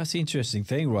 That's the interesting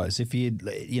thing, right? So if you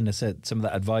said some of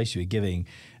that advice you were giving,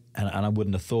 and I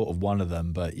wouldn't have thought of one of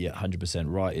them, but yeah, 100%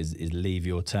 right, is leave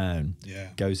your town,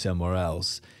 go somewhere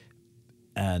else.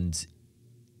 And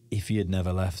if you had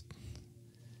never left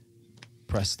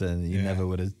Preston, you never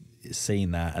would have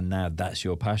seen that, and now that's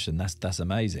your passion. That's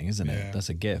amazing, isn't it? That's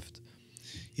a gift.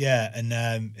 Yeah, and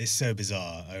it's so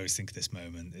bizarre. I always think of this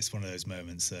moment. It's one of those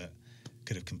moments that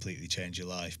could have completely changed your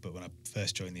life. But when I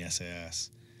first joined the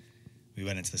SAS, we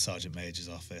went into the Sergeant Major's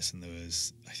office, and there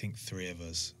was, I think, 3 of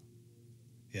us.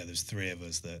 Yeah, there's 3 of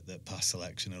us that passed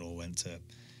selection and all went to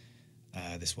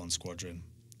this one squadron.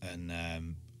 And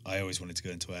I always wanted to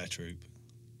go into air troop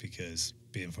because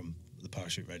being from the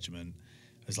parachute regiment,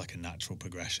 it was like a natural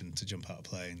progression to jump out of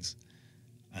planes.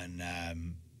 And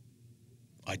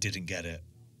I didn't get it.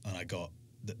 And I got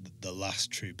the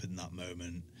last troop in that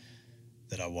moment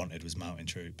that I wanted was mountain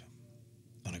troop.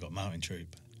 And I got mountain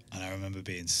troop. And I remember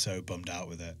being so bummed out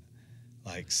with it,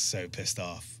 like so pissed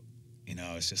off.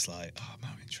 I was just like,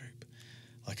 mountain troop.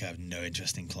 Like I have no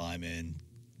interest in climbing,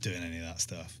 doing any of that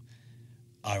stuff.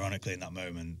 Ironically, in that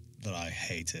moment that I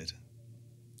hated,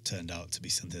 turned out to be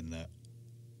something that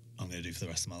I'm going to do for the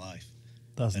rest of my life.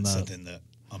 That's nuts. Something that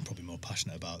I'm probably more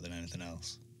passionate about than anything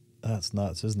else. That's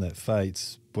nuts, isn't it?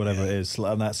 Fates, whatever it is,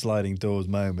 and that sliding doors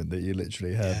moment that you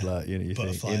literally had, you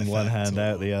think in one hand,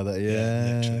 out the other.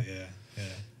 Literally,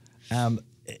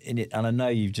 and I know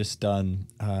you've just done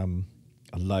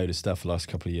a load of stuff the last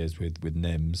couple of years with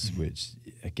NIMS, which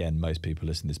again most people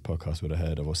listening to this podcast would have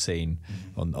heard of or seen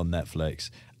on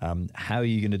Netflix. How are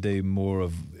you going to do more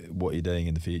of what you're doing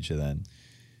in the future then?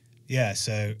 Yeah,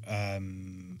 so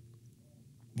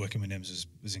working with NIMS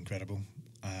was incredible.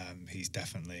 He's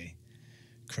definitely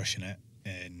crushing it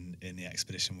in the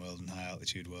expedition world and high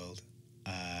altitude world.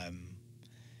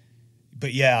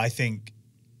 But yeah, I think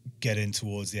getting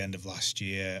towards the end of last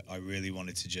year, I really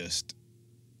wanted to just,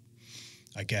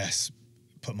 I guess,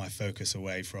 put my focus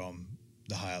away from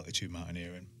the high altitude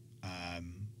mountaineering,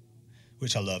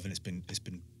 which I love and it's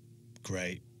been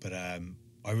great. But I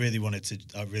really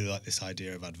like this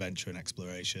idea of adventure and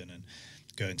exploration and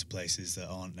going to places that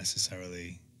aren't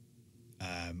necessarily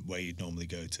where you'd normally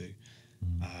go to.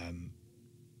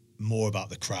 More about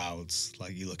the crowds.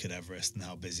 Like you look at Everest and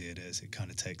how busy it is, it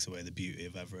kind of takes away the beauty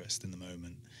of Everest in the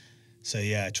moment. So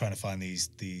yeah, trying to find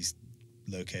these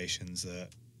locations that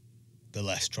the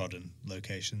less trodden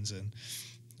locations, and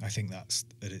I think that's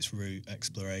at its root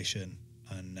exploration.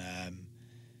 And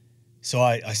so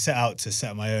I set out to set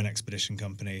up my own expedition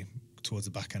company towards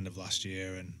the back end of last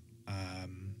year, and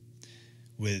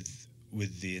with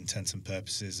the intents and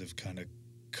purposes of kind of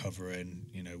covering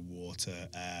water,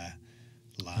 air,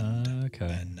 land,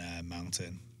 and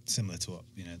mountain, similar to what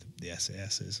the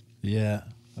SAS is. Yeah,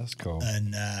 that's cool.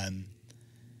 And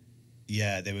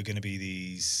they were going to be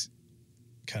these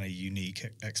kind of unique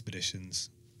expeditions,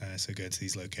 so go to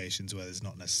these locations where there's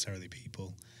not necessarily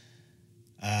people.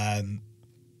 And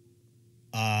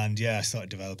yeah, I started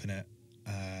developing it,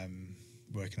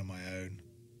 working on my own,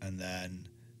 and then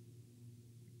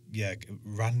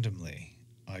randomly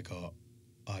I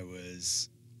was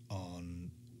on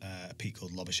a peak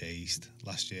called Lobuche East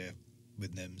last year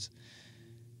with NIMS,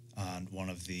 and one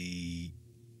of the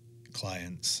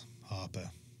clients, Harper,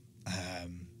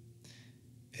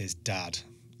 his dad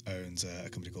owns a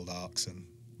company called Arxon,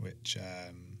 which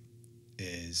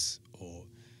is or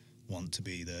want to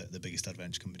be the biggest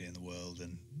adventure company in the world,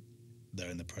 and they're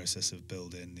in the process of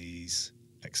building these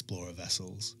explorer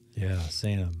vessels. Yeah, I've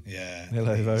seen them. Yeah, they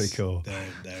look very cool.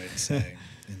 They're insane,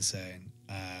 insane.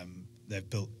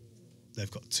 They've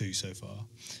got 2 so far,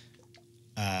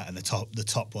 and the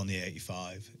top one, the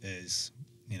 85, is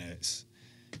it's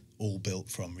all built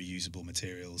from reusable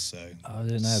materials. So I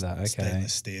didn't know that. Okay,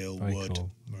 stainless steel, very wood.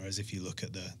 Cool. Whereas if you look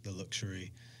at the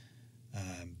luxury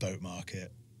boat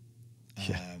market,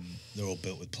 they're all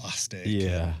built with plastic.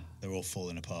 Yeah, they're all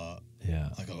falling apart. Yeah,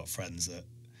 like I've got friends that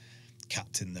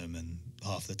captain them, and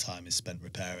half the time is spent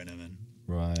repairing them. And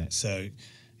right. So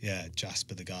yeah,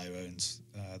 Jasper, the guy who owns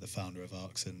the founder of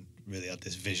Arxon, really had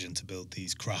this vision to build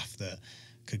these craft that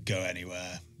could go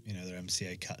anywhere, You know, they're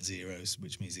MCA Cat Zeros,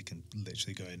 which means they can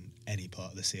literally go in any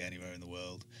part of the sea, anywhere in the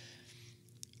world,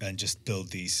 and just build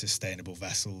these sustainable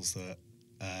vessels that,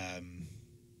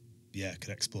 could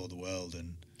explore the world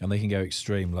and they can go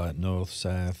extreme, like north,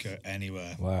 south, go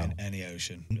anywhere wow. in any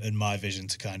ocean. And my vision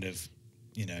to kind of,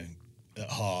 you know, at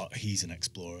heart, he's an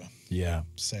explorer. Yeah,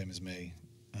 same as me,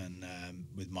 and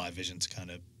with my vision to kind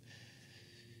of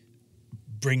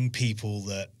bring people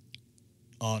that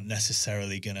aren't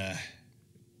necessarily gonna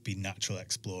be natural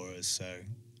explorers. So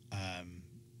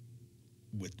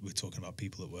we're talking about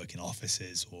people that work in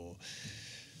offices or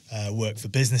work for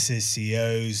businesses,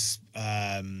 CEOs,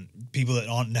 people that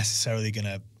aren't necessarily going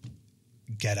to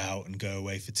get out and go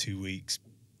away for 2 weeks,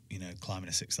 you know, climbing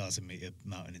a 6,000 meter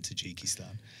mountain in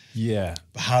Tajikistan. Yeah.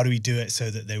 But how do we do it so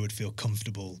that they would feel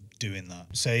comfortable doing that?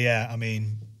 So, yeah, I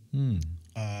mean,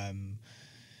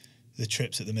 the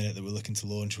trips at the minute that we're looking to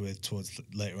launch with towards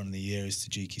later on in the year is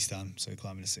Tajikistan. So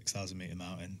climbing a 6,000 meter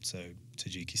mountain. So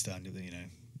Tajikistan, you know,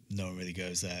 no one really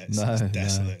goes there. It's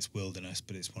desolate, it's wilderness,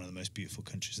 but it's one of the most beautiful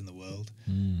countries in the world.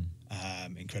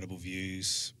 Incredible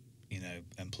views. You know,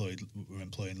 we're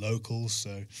employing locals, so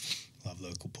we'll have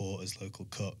local porters, local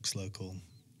cooks, local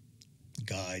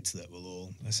guides that will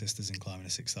all assist us in climbing a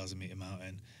 6,000 meter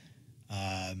mountain.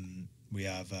 We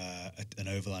have an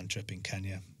overland trip in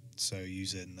Kenya, so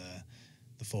using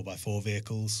the 4x4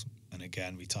 vehicles, and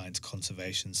again we tie into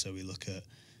conservation. So we look at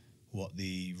what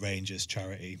the Rangers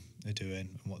charity are doing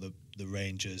and what the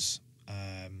Rangers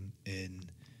in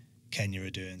Kenya are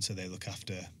doing. So they look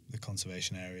after the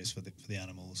conservation areas for the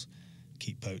animals,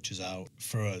 keep poachers out.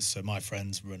 For us, so my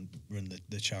friends run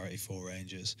the charity for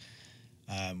Rangers,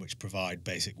 which provide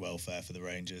basic welfare for the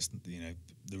Rangers. You know,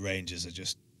 the Rangers are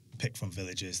just picked from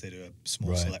villages. They do a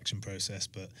small selection process,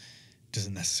 but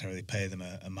doesn't necessarily pay them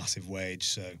a massive wage.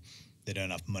 So they don't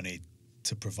have money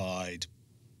to provide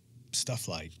stuff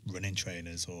like running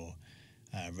trainers or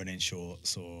running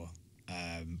shorts or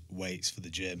weights for the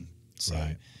gym. So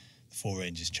the Four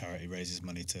Rangers charity raises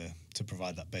money to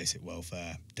provide that basic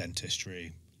welfare,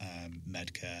 dentistry,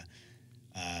 medcare.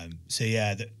 So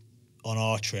yeah, on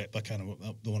our trip, I kind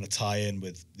of want to tie in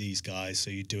with these guys. So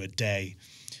you do a day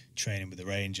training with the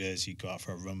Rangers, you go out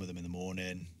for a run with them in the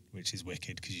morning, which is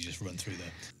wicked because you just run through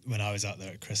when I was out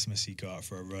there at Christmas, you go out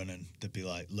for a run and there'd be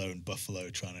like lone buffalo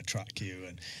trying to track you,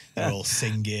 and they're all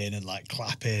singing and like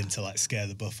clapping to like scare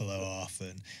the buffalo off,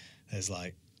 and there's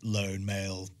like lone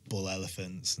male bull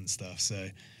elephants and stuff. So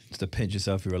just to pinch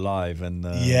yourself you're alive, and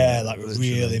like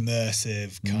real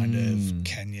immersive kind of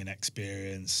Kenyan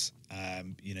experience.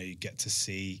 You know, you get to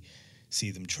see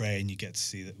them train, you get to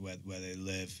see where they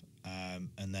live,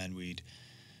 and then we'd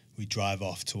drive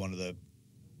off to one of the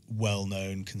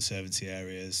well-known conservancy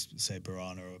areas, say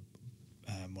Barana or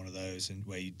one of those, and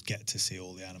where you get to see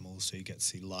all the animals. So you get to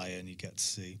see lion, you get to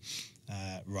see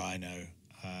rhino,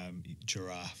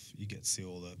 giraffe, you get to see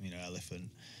all the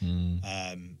elephant,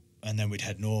 and then we'd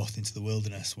head north into the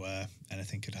wilderness where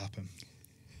anything could happen,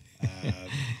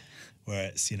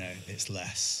 where it's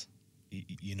less.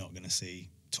 You're not going to see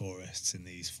tourists in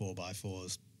these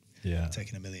 4x4s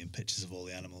taking a million pictures of all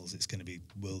the animals. It's going to be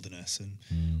wilderness, and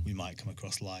we might come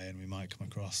across lion, we might come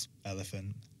across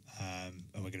elephant, and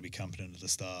we're going to be camping under the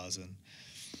stars. And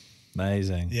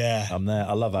amazing. Yeah, I'm there.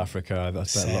 I love Africa. I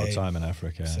spent a lot of time in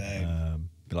Africa.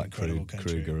 Like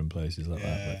Kruger and places like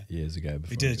that, but years ago.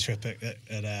 We did a trip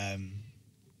at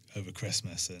over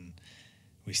Christmas, and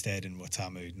we stayed in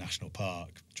Watamu National Park,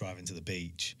 driving to the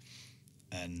beach,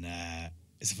 and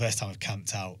it's the first time I've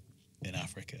camped out in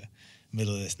Africa,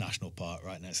 middle of this national park,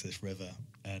 right next to this river,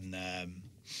 and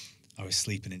I was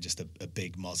sleeping in just a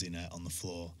big mozzie net on the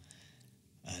floor,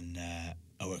 and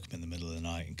I woke up in the middle of the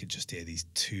night and could just hear these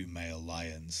two male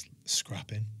lions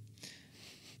scrapping.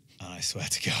 And I swear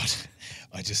to God,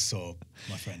 I just saw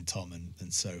my friend Tom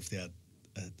and Soph. They had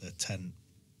a tent,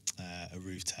 a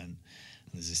roof tent,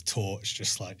 and there's this torch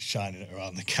just like shining it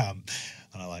around the camp.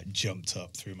 And I like jumped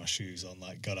up, threw my shoes on,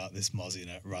 like got out this mozzie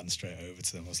net, ran straight over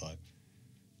to them. I was like,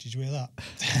 "Did you hear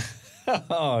that?"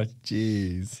 Oh,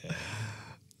 jeez. Yeah.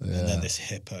 And then this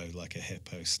hippo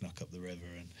snuck up the river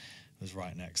and was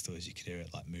right next to us. You could hear it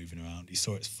like moving around. You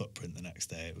saw its footprint the next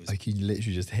day. It was like you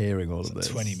literally just hearing all of this.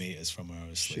 20 meters from where I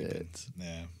was sleeping.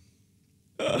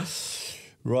 Yeah.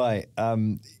 Right.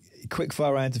 Quick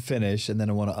fire round to finish, and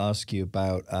then I want to ask you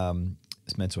about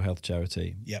this mental health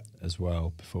charity as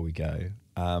well before we go.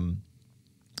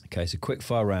 Okay, so quick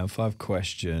fire round, 5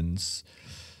 questions.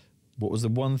 What was the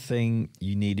one thing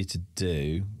you needed to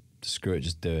do to screw it,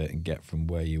 just do it, and get from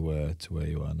where you were to where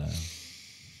you are now?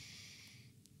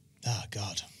 Oh,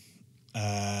 God.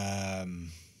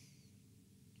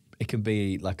 It can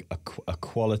be like a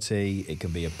quality. It can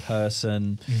be a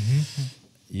person.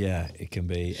 Yeah, it can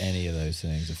be any of those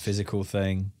things. A physical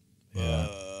thing. Yeah.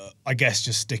 I guess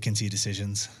just sticking to your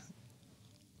decisions.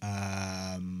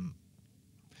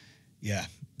 Yeah,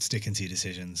 sticking to your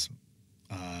decisions,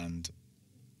 and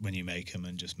when you make them,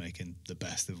 and just making the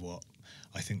best of what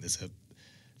I think there's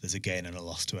a gain and a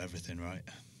loss to everything, right?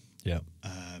 Yeah.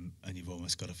 And you've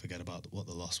almost got to forget about what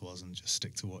the loss was and just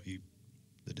stick to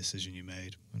the decision you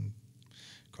made and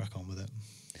crack on with it.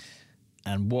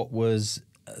 And what was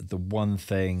the one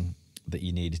thing that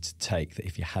you needed to take that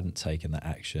if you hadn't taken that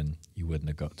action, you wouldn't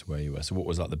have got to where you were? So what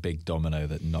was like the big domino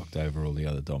that knocked over all the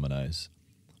other dominoes?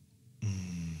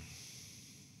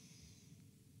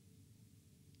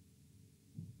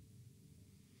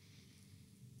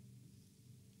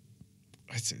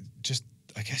 It's just,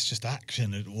 I guess, just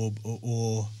action,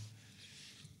 or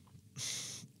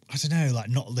I don't know, like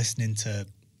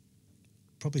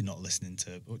probably not listening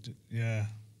to, yeah.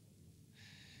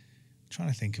 Trying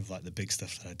to think of like the big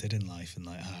stuff that I did in life, and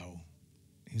like how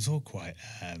it was all quite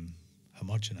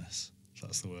homogenous, if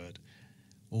that's the word.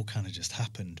 All kind of just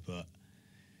happened, but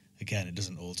again, it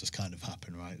doesn't all just kind of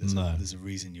happen, right? There's a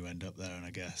reason you end up there, and I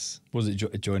guess. Was it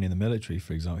joining the military,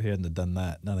 for example? If you hadn't have done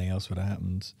that, nothing else would have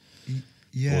happened.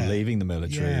 Yeah. Or leaving the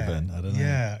military even, I don't know.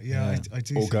 Yeah. I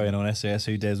do. Or going on SAS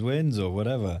Who Dares Wins or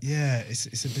whatever. Yeah,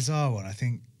 it's a bizarre one. I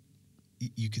think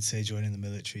you could say joining the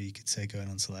military, you could say going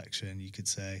on selection, you could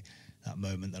say that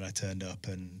moment that I turned up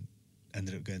and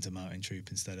ended up going to mountain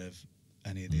troop instead of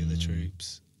any of the other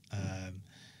troops.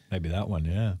 Maybe that one,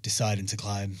 yeah. Deciding to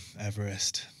climb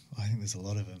Everest. I think there's a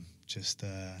lot of them. Just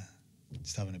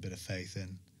having a bit of faith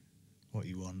in what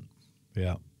you want.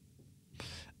 Yeah.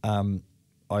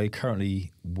 Are you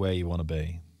currently where you want to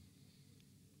be?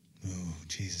 Oh,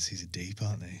 Jesus, these are deep,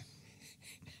 aren't they?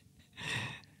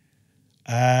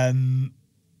 I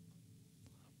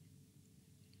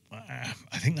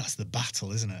think that's the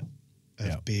battle, isn't it?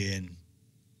 Of being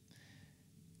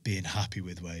happy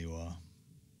with where you are.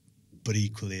 But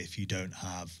equally, if you don't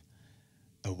have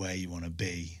a where you want to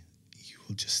be, you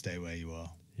will just stay where you are.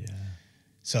 Yeah.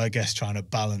 So I guess trying to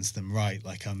balance them right.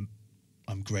 Like I'm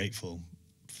grateful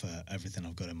for everything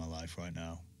I've got in my life right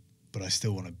now, but I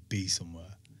still want to be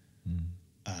somewhere.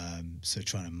 So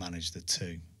trying to manage the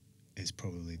two is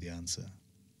probably the answer.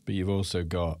 But you've also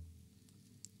got,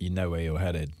 you know where you're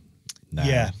headed now.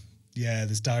 Yeah,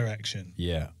 there's direction.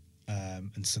 Yeah.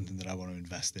 And something that I want to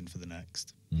invest in for the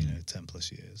next, 10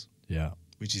 plus years. Yeah.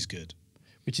 Which is good.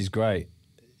 Which is great.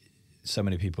 So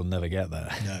many people never get there.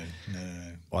 No.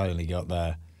 I only got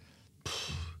there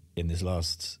in this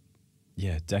last,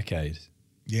 decade.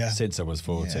 Yeah. Since I was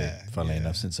 40, funnily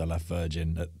enough, since I left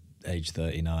Virgin at age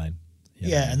 39.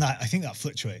 And I think that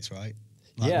fluctuates, right?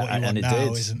 Like what you want it now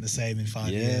did. isn't the same in 5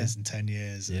 years and 10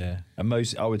 years. And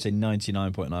I would say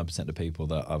 99.9% of people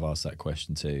that I've asked that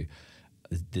question to,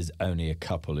 there's only a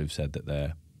couple who've said that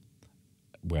they're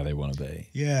where they want to be.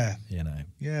 Yeah.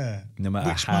 Yeah. No matter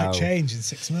which how. Which might change in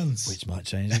 6 months. Which might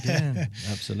change again.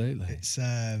 Absolutely. It's,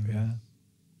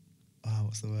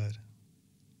 what's the word?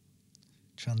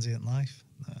 Transient life?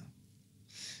 No.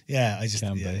 Yeah, I just...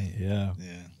 Can be, yeah.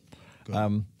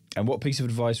 And what piece of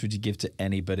advice would you give to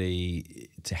anybody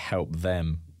to help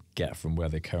them get from where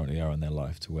they currently are in their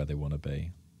life to where they want to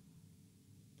be?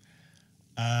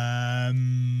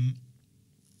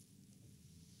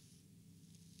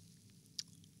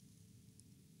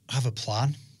 Have a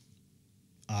plan,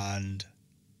 and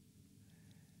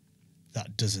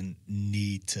that doesn't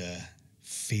need to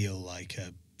feel like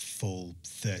a full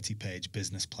 30-page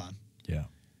business plan. Yeah.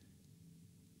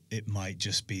 It might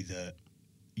just be that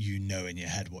you know in your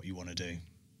head what you want to do.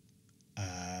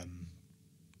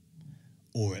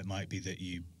 Or it might be that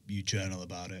you journal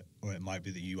about it, or it might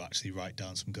be that you actually write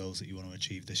down some goals that you want to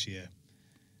achieve this year.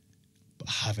 But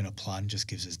having a plan just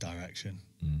gives us direction.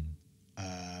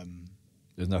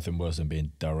 There's nothing worse than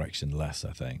being directionless,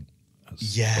 I think.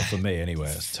 Well, for me anyway,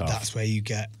 it's tough. That's where you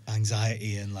get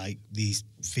anxiety and like these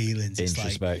feelings.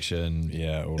 Introspection, it's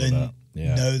like, all of that.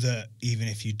 Yeah. Know that even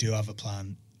if you do have a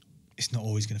plan, it's not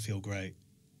always going to feel great.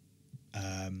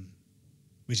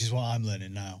 Which is what I'm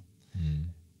learning now.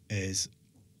 Is,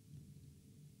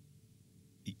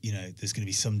 there's going to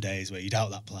be some days where you doubt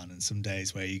that plan, and some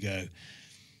days where you go,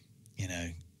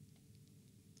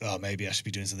 oh, maybe I should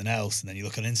be doing something else. And then you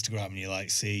look on Instagram and you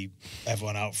like see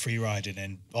everyone out free riding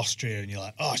in Austria, and you're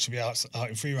like, oh, I should be out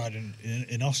in free riding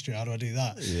in Austria. How do I do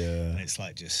that? Yeah. And it's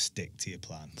like, just stick to your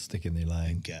plan. Stick in the lane.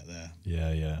 And get there.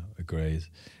 Yeah, agreed.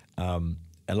 And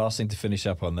last thing to finish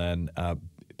up on then,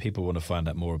 people want to find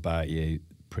out more about you.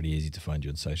 Pretty easy to find you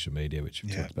on social media, which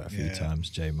we've talked about a few times,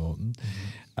 Jay Morton.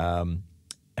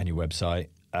 and your website.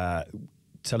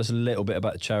 Tell us a little bit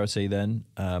about the charity then.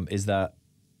 Is that,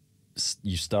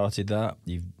 you started that,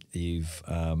 you've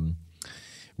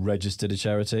registered a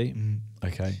charity?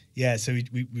 Okay. Yeah, so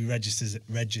we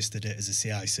registered it as a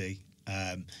CIC.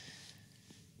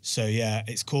 So yeah,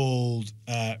 it's called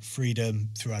Freedom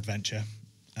Through Adventure.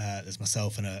 There's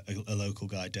myself and a local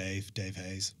guy, Dave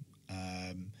Hayes,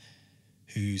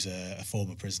 who's a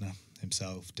former prisoner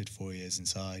himself, did 4 years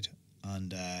inside.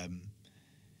 And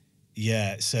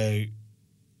yeah, so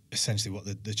essentially what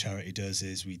the charity does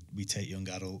is we take young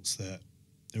adults that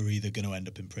are either going to end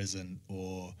up in prison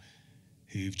or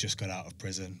who've just got out of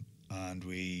prison, and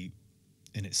we,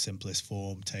 in its simplest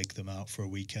form, take them out for a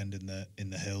weekend in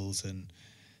the hills and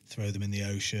throw them in the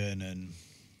ocean and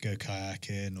go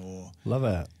kayaking or love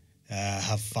it,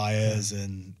 have fires.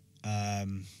 And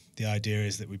the idea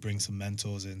is that we bring some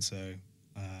mentors in, so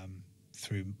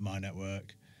through my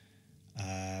network,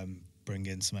 bring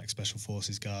in some ex-special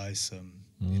forces guys, some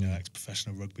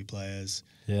ex-professional rugby players,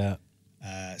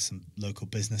 some local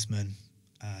businessmen,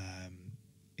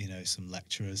 some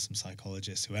lecturers, some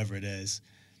psychologists, whoever it is.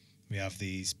 We have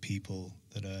these people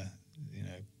that are,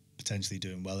 potentially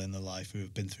doing well in their life, who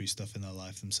have been through stuff in their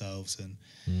life themselves, and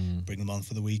bring them on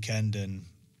for the weekend. And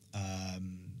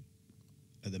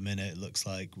at the minute, it looks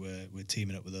like we're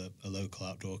teaming up with a local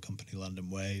outdoor company, Land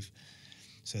and Wave.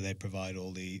 So they provide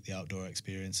all the outdoor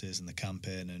experiences and the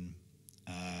camping,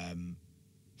 and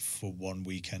for one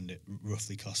weekend it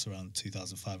roughly costs around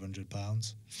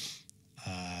 £2,500,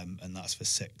 and that's for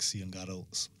 6 young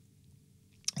adults.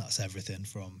 That's everything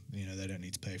from, they don't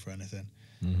need to pay for anything.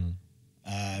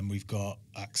 We've got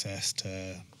access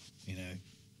to,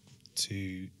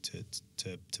 to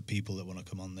people that want to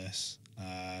come on this.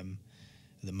 At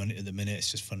the minute,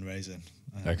 it's just fundraising.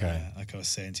 Okay. Like I was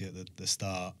saying to you at the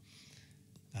start,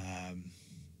 I'm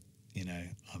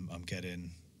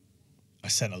getting. I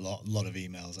sent a lot of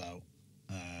emails out,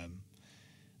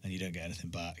 and you don't get anything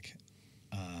back.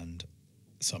 And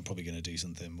so I'm probably going to do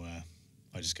something where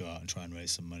I just go out and try and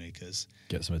raise some money, because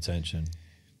get some attention.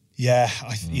 Yeah,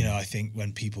 I think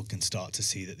when people can start to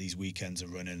see that these weekends are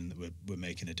running and that we're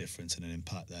making a difference and an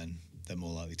impact, then they're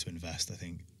more likely to invest. I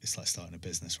think it's like starting a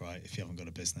business, right? If you haven't got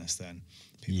a business, then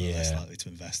people are less likely to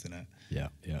invest in it. Yeah.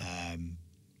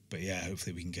 But yeah,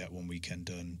 hopefully we can get one weekend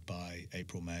done by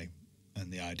April, May,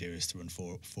 and the idea is to run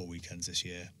four weekends this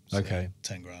year. So okay.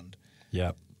 10 grand.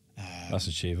 Yeah. That's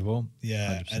achievable.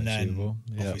 Yeah, and then achievable.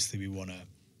 Obviously we want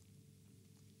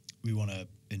to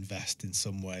invest in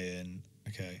some way in,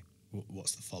 okay,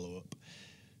 what's the follow-up?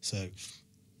 So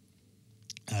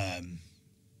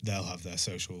they'll have their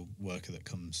social worker that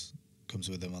comes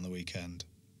with them on the weekend.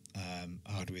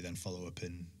 How do we then follow up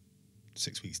in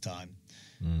 6 weeks' time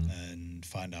and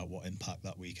find out what impact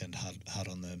that weekend had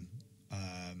on them?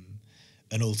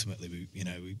 And ultimately,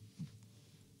 we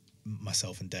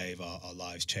myself and Dave, our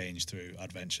lives changed through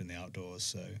adventure in the outdoors.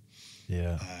 So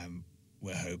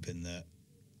we're hoping that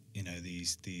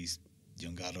these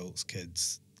young adults,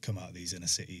 kids, come out of these inner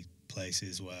city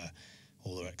places where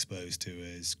all they're exposed to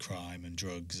is crime and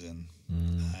drugs and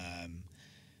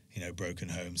broken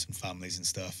homes and families and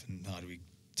stuff. And how do we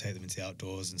take them into the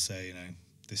outdoors and say,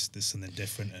 there's something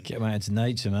different, and get them out into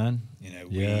nature, man.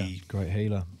 Great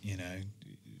healer.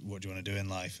 What do you want to do in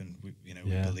life? And we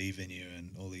believe in you,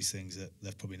 and all these things that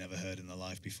they've probably never heard in their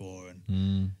life before.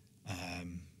 And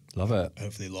love it.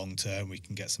 Hopefully long term we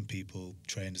can get some people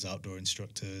trained as outdoor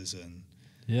instructors. And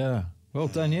well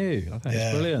done you. I think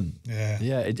it's brilliant.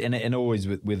 And always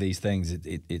with these things,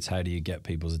 it's how do you get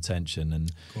people's attention, and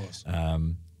of course,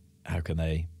 how can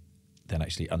they then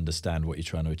actually understand what you're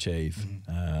trying to achieve?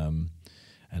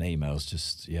 And emails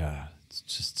it's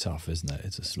just tough, isn't it?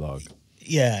 It's a slog.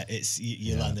 Yeah, it's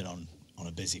you're landing on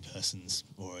a busy person's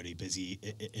already busy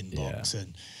inbox.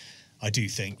 And I do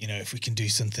think, if we can do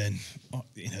something,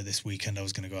 this weekend I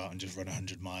was going to go out and just run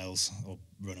 100 miles or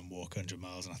run and walk 100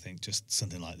 miles. And I think just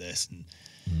something like this, and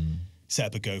set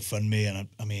up a GoFundMe. And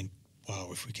I mean, wow,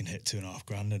 if we can hit 2.5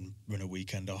 grand and run a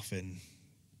weekend off in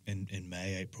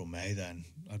April, May, then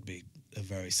I'd be a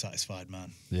very satisfied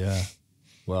man. Yeah.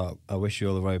 Well, I wish you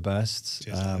all the very best.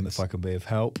 Cheers, if I can be of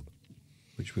help,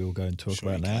 which we will go and talk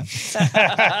about now.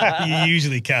 You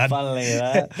usually can. Funnily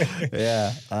that.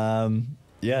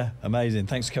 Amazing.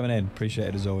 Thanks for coming in. Appreciate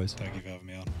it as always. Thank you for having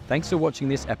me on. Thanks for watching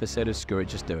this episode of Screw It,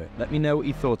 Just Do It. Let me know what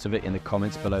you thought of it in the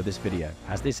comments below this video.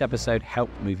 Has this episode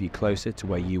helped move you closer to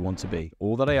where you want to be?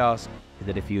 All that I ask is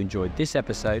that if you enjoyed this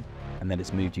episode and that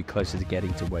it's moved you closer to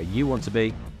getting to where you want to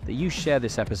be, that you share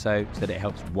this episode so that it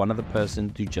helps one other person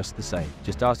do just the same.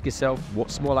 Just ask yourself,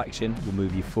 what small action will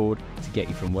move you forward to get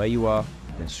you from where you are?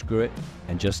 Then screw it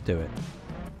and just do it.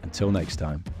 Until next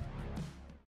time.